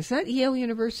is that? Is that Yale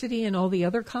University and all the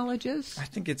other colleges? I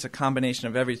think it's a combination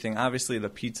of everything. Obviously, the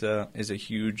pizza is a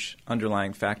huge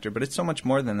underlying factor, but it's so much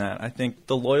more than that. I think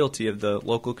the loyalty of the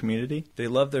local community. They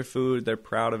love their food. They're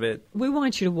proud of it. We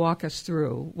want you to walk us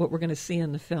through what we're going to see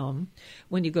in the film.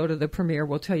 When you go to the premiere,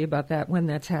 we'll tell you about that when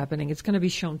that's happening. It's going to be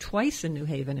shown twice in New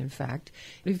Haven, in fact.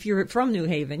 If you're from New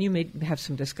Haven, you may have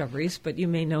some discoveries, but you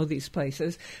may know these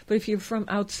places. But if you're from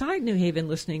outside New Haven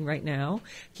listening right now,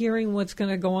 hearing what's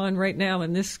going to go on right now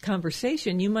in this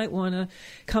conversation, you might want to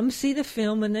come see the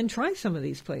film and then try some of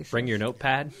these places. Bring your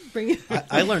notepad.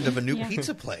 I learned of a new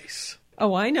pizza place.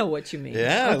 Oh, I know what you mean.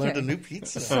 Yeah, okay. I learned a new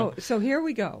pizza. So here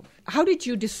we go. How did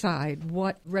you decide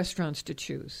what restaurants to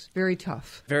choose? Very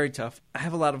tough. Very tough. I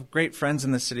have a lot of great friends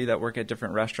in the city that work at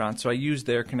different restaurants, so I use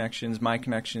their connections, my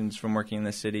connections from working in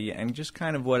the city, and just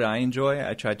kind of what I enjoy.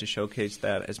 I tried to showcase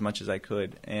that as much as I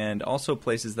could. And also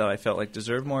places that I felt like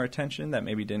deserved more attention, that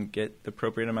maybe didn't get the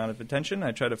appropriate amount of attention,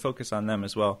 I try to focus on them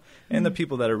as well. And the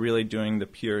people that are really doing the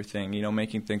pure thing,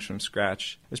 making things from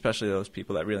scratch, especially those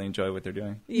people that really enjoy what they're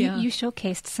doing. Yeah. You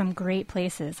showcased some great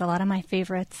places, a lot of my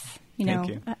favorites. Thank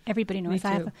you. Everybody knows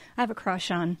I have a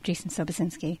crush on Jason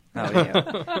Sobocinski. Oh,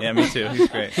 yeah. Yeah, me too. He's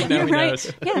great. You're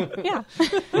right. Yeah.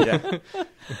 Yeah.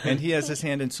 And he has his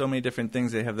hand in so many different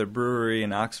things. They have their brewery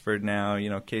in Oxford now,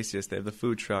 Casius. They have the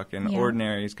food truck, and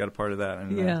Ordinary's got a part of that.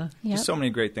 And just so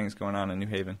many great things going on in New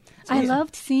Haven. I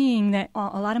loved seeing that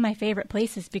a lot of my favorite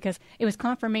places, because it was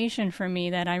confirmation for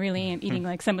me that I really am eating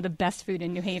like some of the best food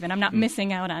in New Haven. I'm not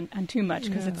missing out on too much,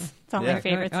 because it's all my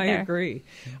favorites I there. Agree.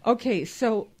 Okay,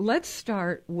 so let's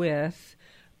start with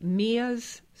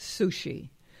Mia's Sushi.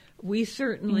 We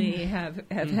certainly have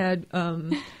had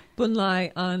Bun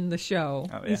Lai on the show.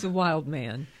 Oh, yeah. He's a wild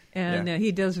man. And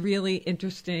he does really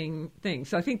interesting things.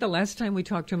 So I think the last time we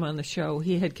talked to him on the show,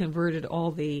 he had converted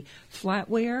all the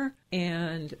flatware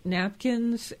and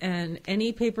napkins and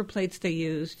any paper plates they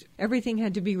used. Everything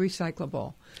had to be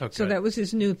recyclable. Okay. So that was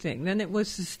his new thing. Then it was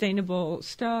sustainable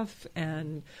stuff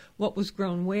and what was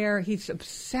grown where. He's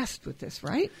obsessed with this,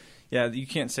 right? Yeah, you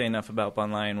can't say enough about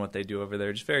Bun Lai and what they do over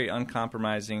there. Just very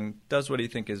uncompromising, does what he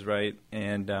thinks is right.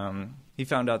 And he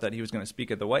found out that he was going to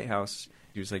speak at the White House.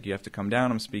 He was like, you have to come down.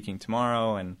 I'm speaking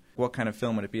tomorrow. And what kind of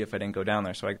film would it be if I didn't go down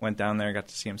there? So I went down there, got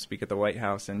to see him speak at the White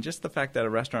House. And just the fact that a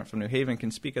restaurant from New Haven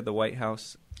can speak at the White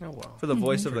House for the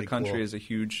voice of the country is a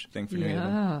huge thing for New Haven.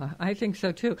 Yeah, I think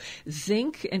so, too.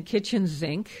 Zinc and Kitchen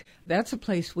Zinc, that's a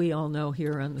place we all know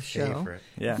here on the show. Favorite.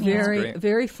 Yeah,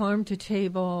 very farm to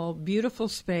table, beautiful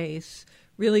space.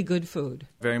 Really good food.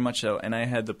 Very much so. And I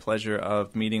had the pleasure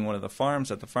of meeting one of the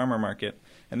farms at the farmer market,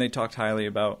 and they talked highly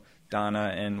about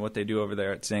Donna and what they do over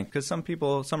there at Zinc. Because some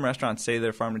restaurants say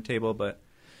they're farm to table, but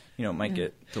it might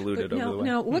get diluted over the way.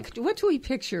 Now, what do we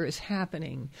picture is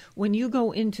happening when you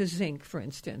go into Zinc, for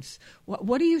instance?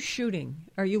 What are you shooting?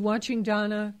 Are you watching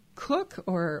Donna cook,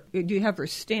 or do you have her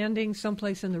standing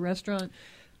someplace in the restaurant?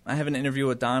 I have an interview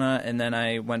with Donna, and then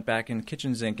I went back in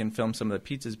Kitchen Zinc and filmed some of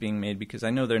the pizzas being made, because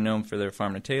I know they're known for their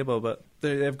farm to table, but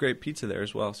they have great pizza there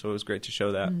as well, so it was great to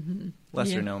show that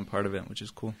lesser known part of it, which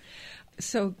is cool.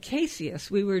 So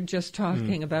Casius, we were just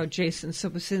talking about Jason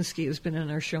Sobocinski, who's been on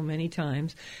our show many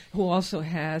times, who also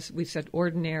has, we said,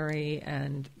 Ordinary,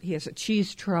 and he has a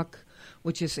cheese truck,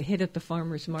 which is a hit at the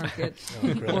farmers market,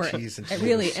 or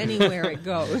really anywhere it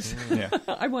goes.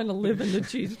 I want to live in the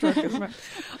cheese truck as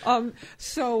well.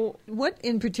 So what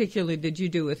in particular did you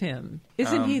do with him?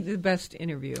 Isn't he the best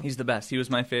interview? He's the best. He was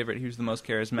my favorite. He was the most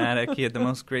charismatic. He had the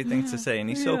most great things to say, and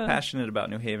he's so passionate about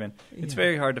New Haven. It's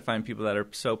very hard to find people that are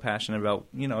so passionate about,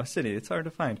 a city. It's hard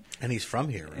to find. And he's from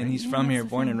here, right? And he's from here,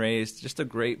 born and raised. Just a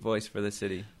great voice for the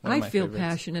city. I feel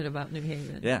passionate about New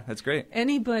Haven. Yeah, that's great.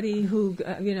 Anybody who,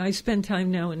 I spend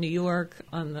time now in New York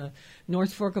on the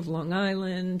North Fork of Long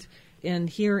Island and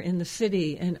here in the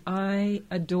city, and I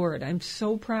adore it. I'm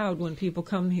so proud when people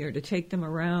come here to take them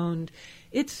around.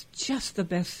 It's just the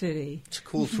best city. It's a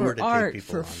cool for tour art, to take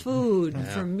people for on. food,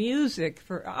 for music,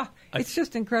 it's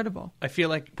just incredible. I feel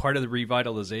like part of the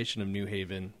revitalization of New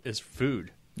Haven is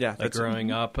food. Yeah, like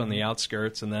growing up on the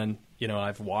outskirts, and then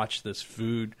I've watched this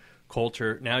food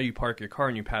culture. Now you park your car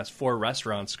and you pass 4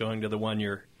 restaurants going to the one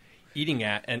you're eating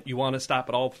at, and you want to stop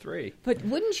at all three. But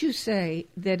wouldn't you say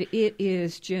that it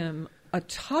is, Jim, a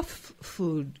tough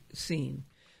food scene?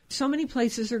 So many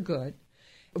places are good.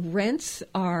 Rents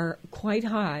are quite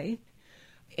high.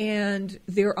 And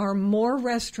there are more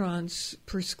restaurants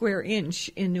per square inch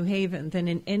in New Haven than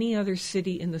in any other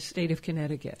city in the state of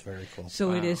Connecticut. Very cool.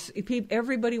 So it is.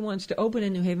 Everybody wants to open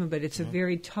in New Haven, but it's a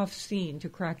very tough scene to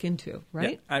crack into,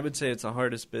 right? Yeah, I would say it's the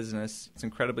hardest business. It's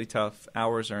incredibly tough.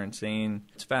 Hours are insane.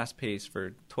 It's fast paced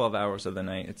for 12 hours of the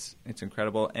night. It's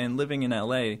incredible. And living in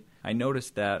LA, I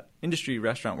noticed that industry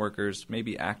restaurant workers,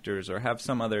 maybe actors, or have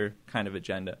some other kind of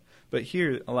agenda. But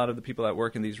here, a lot of the people that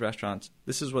work in these restaurants,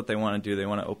 this is what they want to do. They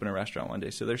want to open a restaurant one day.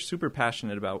 So they're super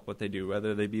passionate about what they do,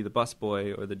 whether they be the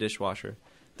busboy or the dishwasher.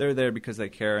 They're there because they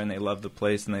care and they love the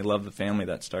place and they love the family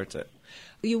that starts it.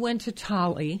 You went to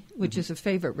Thali, which is a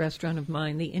favorite restaurant of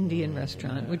mine, the Indian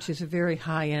restaurant, which is a very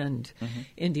high-end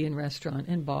Indian restaurant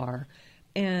and bar.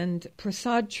 And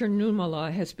Prasad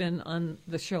Chernumala has been on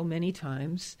the show many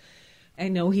times. I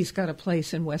know he's got a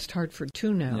place in West Hartford,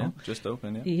 too, now. Yeah, just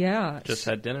opened, Yeah. Just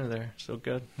had dinner there. So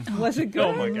good. Was it good?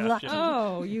 Oh, my gosh.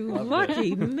 Oh, you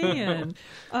lucky man.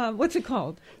 What's it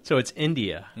called? So it's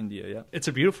India. India, yeah. It's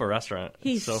a beautiful restaurant.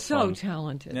 He's so so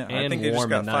talented. Yeah, and I think they just warm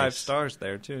got and 5 nice. stars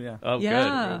there, too, yeah. Oh,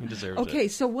 Yeah. good. He deserves it. Okay,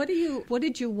 so what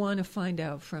did you want to find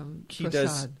out from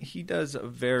Prasad? He does a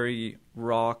very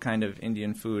raw kind of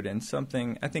Indian food, and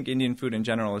something, I think Indian food in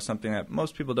general is something that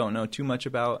most people don't know too much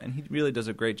about, and he really does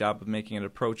a great job of making it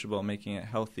approachable, making it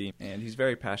healthy, and he's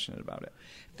very passionate about it.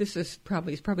 He's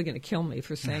probably going to kill me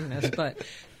for saying this, but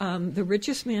the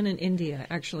richest man in India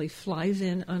actually flies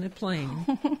in on a plane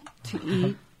to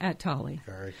eat at Thali.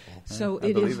 Very cool. So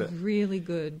it is really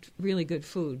good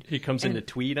food. He comes into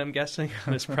tweed, I'm guessing,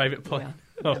 on his private plane. Yeah.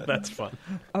 Oh, that's fun.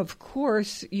 Of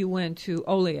course, you went to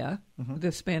Olia,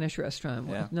 the Spanish restaurant,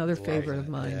 another favorite of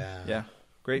mine. Yeah.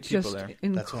 Great people there.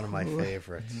 That's one of my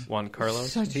favorites. Juan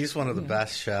Carlos. He's one of the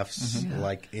best chefs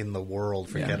in the world.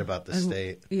 Forget about the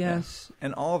state. Yes.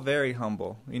 And all very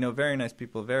humble. Very nice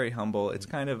people, very humble. It's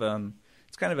kind of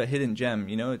a hidden gem.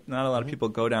 Not a lot of people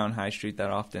go down High Street that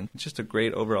often. It's just a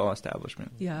great overall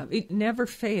establishment. Yeah, it never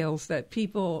fails that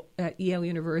people at Yale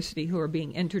University who are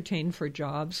being entertained for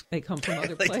jobs, they come from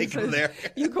other places. Take them there.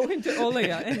 You go into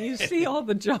Olia and you see all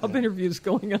the job interviews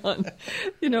going on.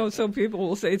 So people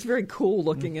will say it's very cool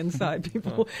looking inside.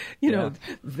 People,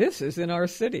 this is in our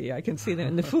city. I can see that.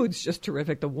 And the food's just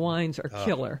terrific. The wines are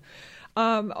killer.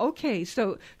 Okay,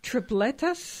 so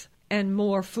tripletas and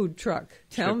more food truck.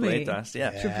 Tell me.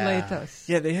 Tripletas.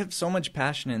 Yeah, they have so much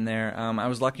passion in there. I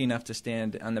was lucky enough to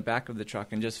stand on the back of the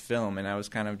truck and just film, and I was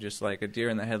kind of just like a deer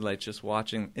in the headlights just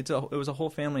watching. It was a whole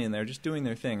family in there just doing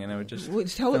their thing, and I would just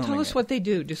tell us what they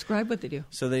do. Describe what they do.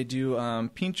 So they do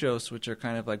pinchos, which are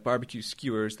kind of like barbecue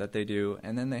skewers that they do,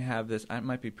 and then they have this, I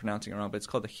might be pronouncing it wrong, but it's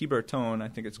called the hibertone, I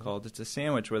think it's called. It's a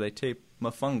sandwich where they tape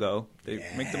mofongo. They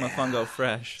make the mofongo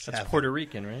fresh. That's Puerto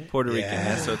Rican, right? Puerto Rican,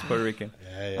 yeah, so it's Puerto Rican.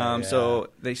 So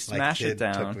they smash it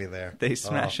down. Took me there. They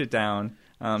smash it down.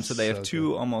 So they have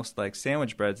two almost like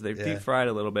sandwich breads. They've deep fried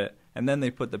a little bit, and then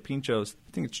they put the pinchos,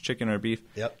 I think it's chicken or beef,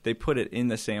 they put it in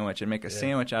the sandwich and make a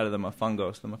sandwich out of the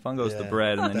mofongo. So the mofongo is the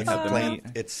bread, and then you have the meat.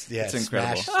 It's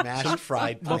incredible. Smashed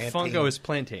fried plantain. Mofongo is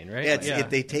plantain, right? Yeah,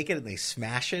 they take it and they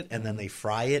smash it, and then they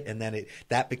fry it, and then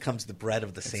that becomes the bread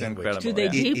of the sandwich. Incredible. Do they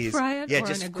deep fry it? Yeah, or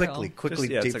just in a quickly grill?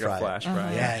 It's deep like fry a flash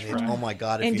fry. Yeah, and oh my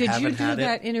God, if and you haven't had it. And did you do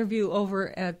that interview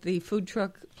over at the food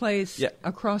truck place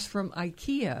across from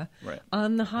IKEA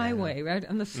on the highway, right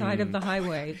on the side of the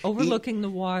highway, overlooking the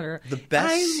water? The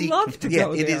best. I love to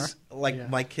go there. It is like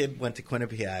my kid went to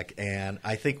Quinnipiac, and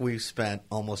I think we've spent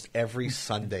almost every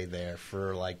Sunday there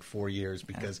for like 4 years.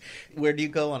 Because where do you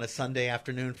go on a Sunday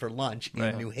afternoon for lunch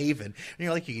in New Haven? And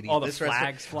you're like, you can eat all this the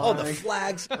flags flying. Oh, the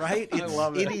flags, right? I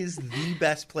love it. It is the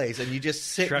best place, and you just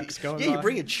sit. Trucks going you by.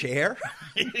 bring a chair,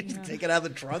 you take it out of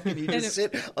the trunk, and you just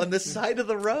sit on the side of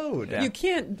the road. You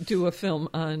can't do a film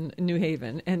on New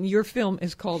Haven, and your film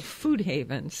is called Food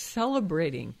Haven,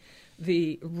 celebrating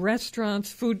the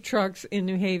restaurants, food trucks in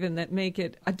New Haven that make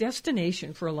it a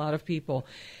destination for a lot of people.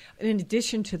 In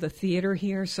addition to the theater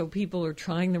here, so people are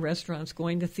trying the restaurants,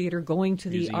 going to theater, going to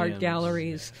the art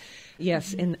galleries,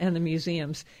 and the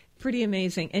museums. Pretty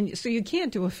amazing. And so you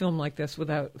can't do a film like this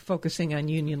without focusing on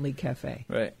Union League Cafe.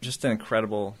 Right. Just an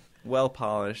incredible,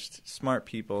 well-polished, smart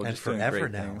people. And just forever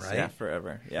doing great now, things. right? Yeah,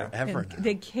 forever. Yeah. Forever now.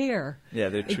 They care. Yeah,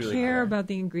 they truly care about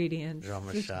the ingredients.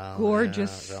 Jean-Michel,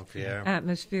 gorgeous Jean-Pierre.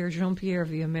 atmosphere. Jean-Pierre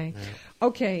Villemay.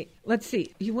 Okay, let's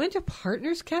see. You went to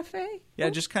Partners Cafe? Yeah, I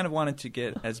just kind of wanted to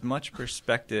get as much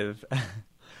perspective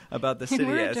about the city.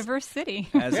 We're a diverse city.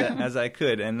 as I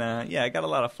could. And I got a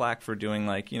lot of flack for doing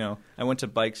I went to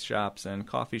bike shops and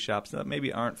coffee shops that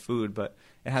maybe aren't food, but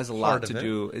it has a lot to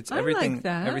do. It's everything. Like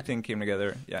that. Everything came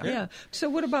together. Yeah. So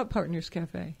what about Partners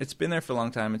Cafe? It's been there for a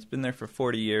long time. It's been there for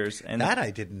 40 years. And that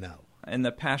I didn't know. And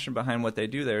the passion behind what they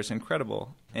do there is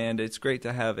incredible. And it's great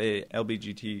to have a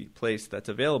LBGT place that's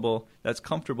available, that's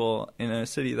comfortable in a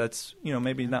city that's,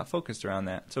 maybe not focused around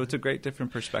that. So it's a great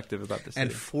different perspective about the city.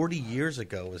 And 40 years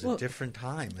ago was a different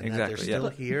time. And exactly, that they're still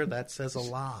here, that says a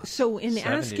lot. So in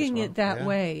asking it that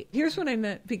way, here's what I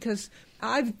meant, because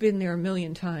I've been there a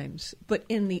million times, but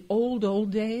in the old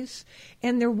days,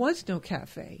 and there was no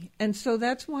cafe. And so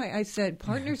that's why I said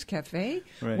Partners Cafe.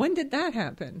 Right. When did that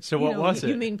happen? So what was it?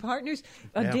 You mean Partners?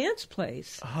 A dance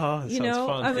place. Oh, that sounds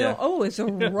fun. I mean, it's a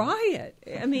riot.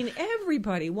 I mean,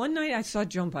 everybody. One night I saw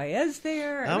Joan Baez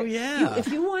there. Oh, yeah.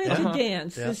 If you wanted to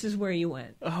dance, this is where you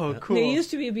went. Oh, cool. There used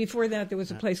to be, before that, there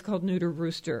was a place called Neuter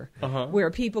Rooster,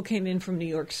 where people came in from New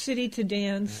York City to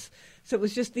dance. So it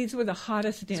was just, these were the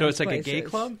hottest dance places. So it's like a gay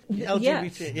club?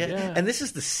 LGBT, yeah. And this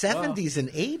is the 70s and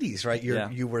 80s, right?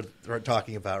 You were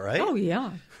talking about, right? Oh,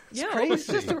 yeah. It's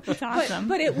crazy. It's awesome.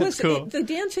 But it was cool. the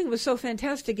dancing was so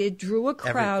fantastic. It drew a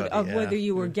crowd Everybody, of whether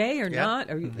you were gay or not,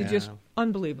 or just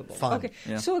unbelievable. Fun. Okay,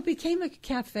 so it became a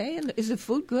cafe, and is the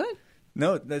food good?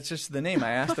 No, that's just the name.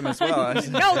 I asked them as well.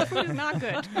 No, the food is not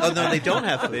good. Oh, no, they don't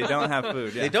have food. They don't have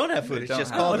food. Yeah. They don't have food. It's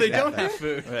just called they don't have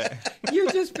food. Right. You're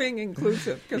just being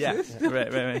inclusive. Yeah,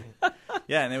 right.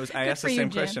 Yeah, and it was. I asked the same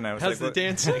question. I was How's like, the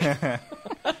dancing?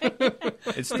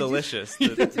 It's delicious.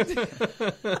 Wait,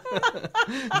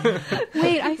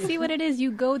 I see what it is.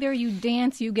 You go there, you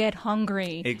dance, you get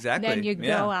hungry. Exactly. Then you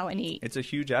go out and eat. It's a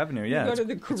huge avenue. Yeah. You go to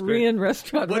the Korean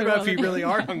restaurant. What right about on if you really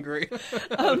are hungry?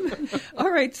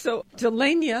 All right, so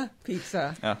Delania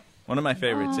Pizza. Oh, one of my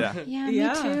favorites. Yeah, me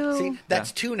Yeah. too. See,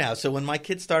 that's two now. So when my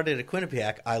kids started at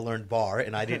Quinnipiac, I learned bar,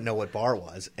 and I didn't know what bar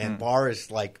was. And bar is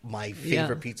like my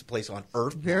favorite pizza place on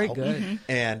earth. Very now. good.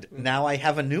 And now I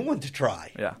have a new one to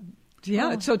try. Yeah.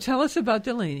 Yeah, so tell us about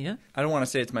Delania. I don't want to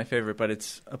say it's my favorite, but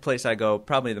it's a place I go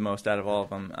probably the most out of all of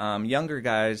them. Younger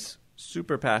guys,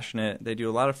 super passionate. They do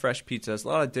a lot of fresh pizzas, a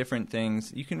lot of different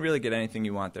things. You can really get anything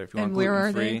you want there if you want And where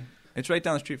are gluten-free. they? It's right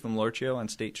down the street from Lorchio on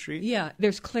State Street. Yeah,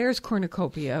 there's Claire's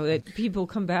Cornucopia that people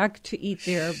come back to eat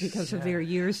there because of their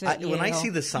years at Yale. When I see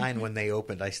the sign when they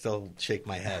opened, I still shake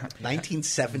my head.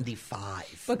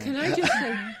 1975. But can I just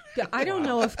say, I don't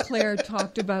know if Claire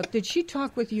did she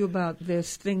talk with you about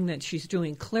this thing that she's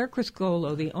doing? Claire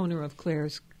Criscolo, the owner of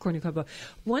Claire's Cornucopia,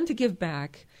 wanted to give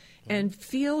back and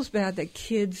feels bad that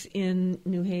kids in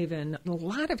New Haven, a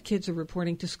lot of kids are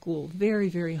reporting to school very,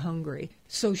 very hungry.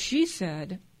 So she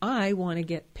said, I want to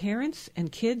get parents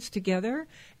and kids together,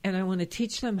 and I want to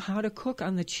teach them how to cook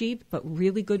on the cheap, but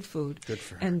really good food. Good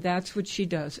for her. And that's what she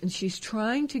does. And she's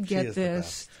trying to get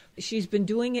this. She's been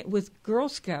doing it with Girl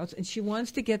Scouts, and she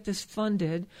wants to get this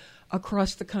funded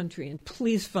across the country. And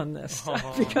please fund this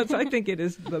because I think it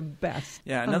is the best.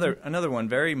 Yeah, another one,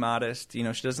 very modest. She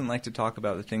doesn't like to talk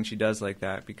about the things she does like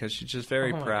that because she's just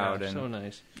very proud. So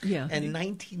nice. Yeah. And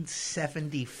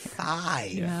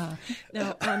 1975. Yeah.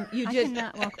 Now, you I did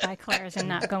cannot walk by Claire's and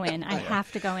not go in. I have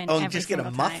to go in. Oh, every just get a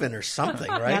single muffin time. or something,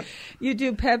 right? You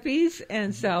do Pepe's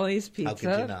and Sally's Pizza. How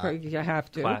could you not? You have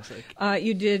to. Classic.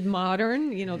 You did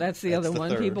Modern. That's the other the one.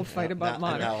 third. People fight about Now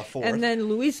Modern. a fourth. And then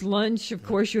Louis Lunch, of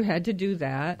course, you had to do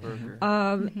that.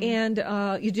 And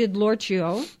you did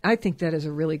Lorchio. I think that is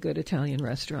a really good Italian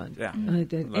restaurant. Yeah, I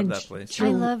did. love that place. I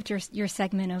loved your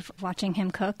segment of watching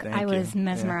him cook. Thank I was you.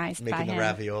 mesmerized by Making him. the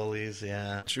raviolis,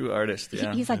 yeah. True artist,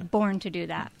 yeah. He's like born to do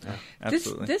that.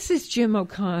 Absolutely. This is Jim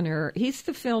O'Connor. He's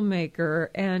the filmmaker,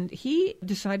 and he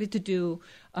decided to do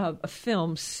a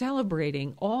film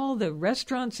celebrating all the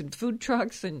restaurants and food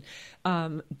trucks and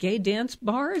gay dance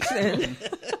bars and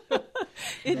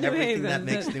in New Everything Haven. that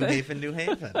makes New Haven, New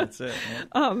Haven. That's it.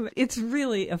 Yeah. It's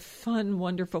really a fun,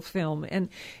 wonderful film, and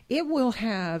it will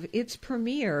have its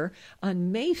premiere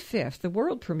on May 5th, the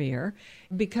world premiere,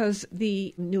 because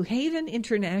the New Haven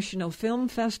International Film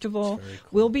Festival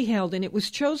will be held, and it was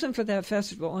chosen for that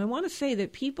festival. And I want to say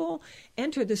that people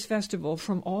enter this festival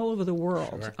from all over the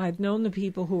world. Sure. I've known the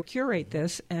people who curate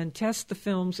this and test the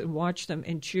films and watch them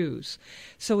and choose.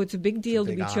 So it's a big deal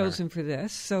to be chosen for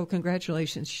this. So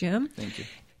congratulations, Jim. Thank you.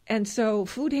 And so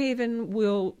Food Haven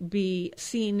will be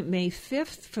seen May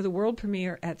 5th for the world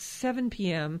premiere at 7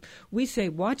 p.m. We say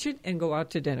watch it and go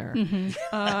out to dinner.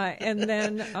 And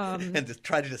then... and to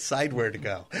try to decide where to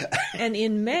go. And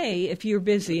in May, if you're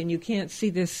busy and you can't see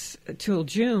this till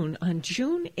June, on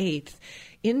June 8th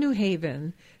in New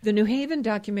Haven, the New Haven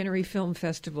Documentary Film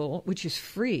Festival, which is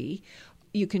free,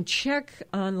 you can check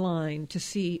online to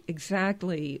see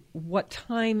exactly what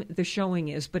time the showing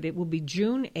is, but it will be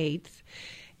June 8th.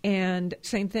 And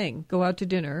same thing, go out to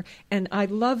dinner. And I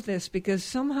love this because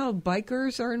somehow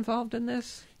bikers are involved in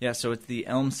this. Yeah, so it's the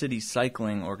Elm City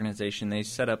Cycling Organization. They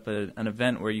set up an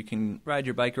event where you can ride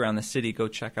your bike around the city, go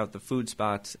check out the food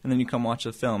spots, and then you come watch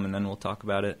the film, and then we'll talk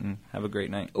about it and have a great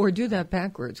night. Or do that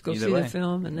backwards. Go Either see way. the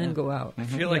film and then go out. I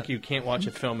feel like you can't watch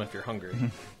a film if you're hungry.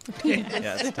 Yeah,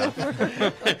 it's tough.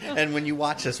 And when you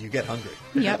watch this, you get hungry.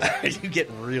 Yep. You get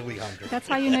really hungry. That's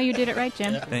how you know you did it right,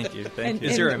 Jim. Thank you. And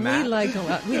Is there a map?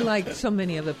 We like so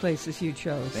many of the places you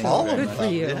chose. Thank All you of very Good much.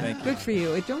 for you. Thank you. Good for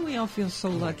you. Don't we all feel so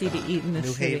lucky to eat in this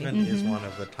New city? Haven is one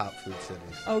of the top food cities.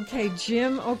 Okay,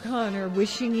 Jim O'Connor,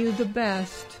 wishing you the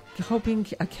best. Hoping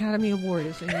Academy Award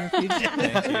is in your future.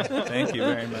 Thank you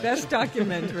very much. Best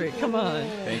documentary. Come on.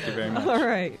 Thank you very much. All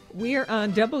right. We are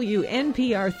on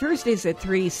WNPR Thursdays at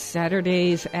 3,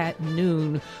 Saturdays at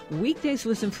noon. Weekdays,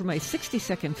 listen for my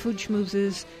 60-second food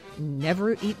schmoozes.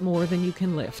 Never eat more than you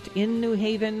can lift. In New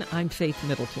Haven, I'm Faith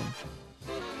Middleton.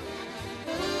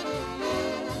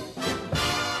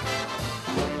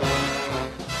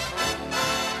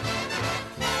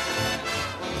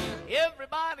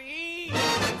 Everybody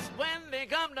eats when they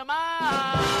come to mind.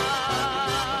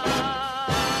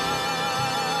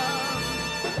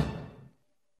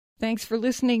 Thanks for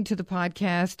listening to the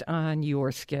podcast on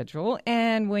your schedule.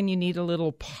 And when you need a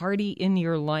little party in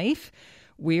your life,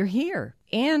 we're here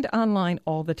and online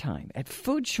all the time at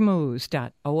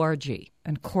foodschmooze.org.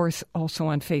 And of course, also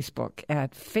on Facebook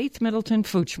at Faith Middleton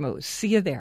Food Schmooze. See you there.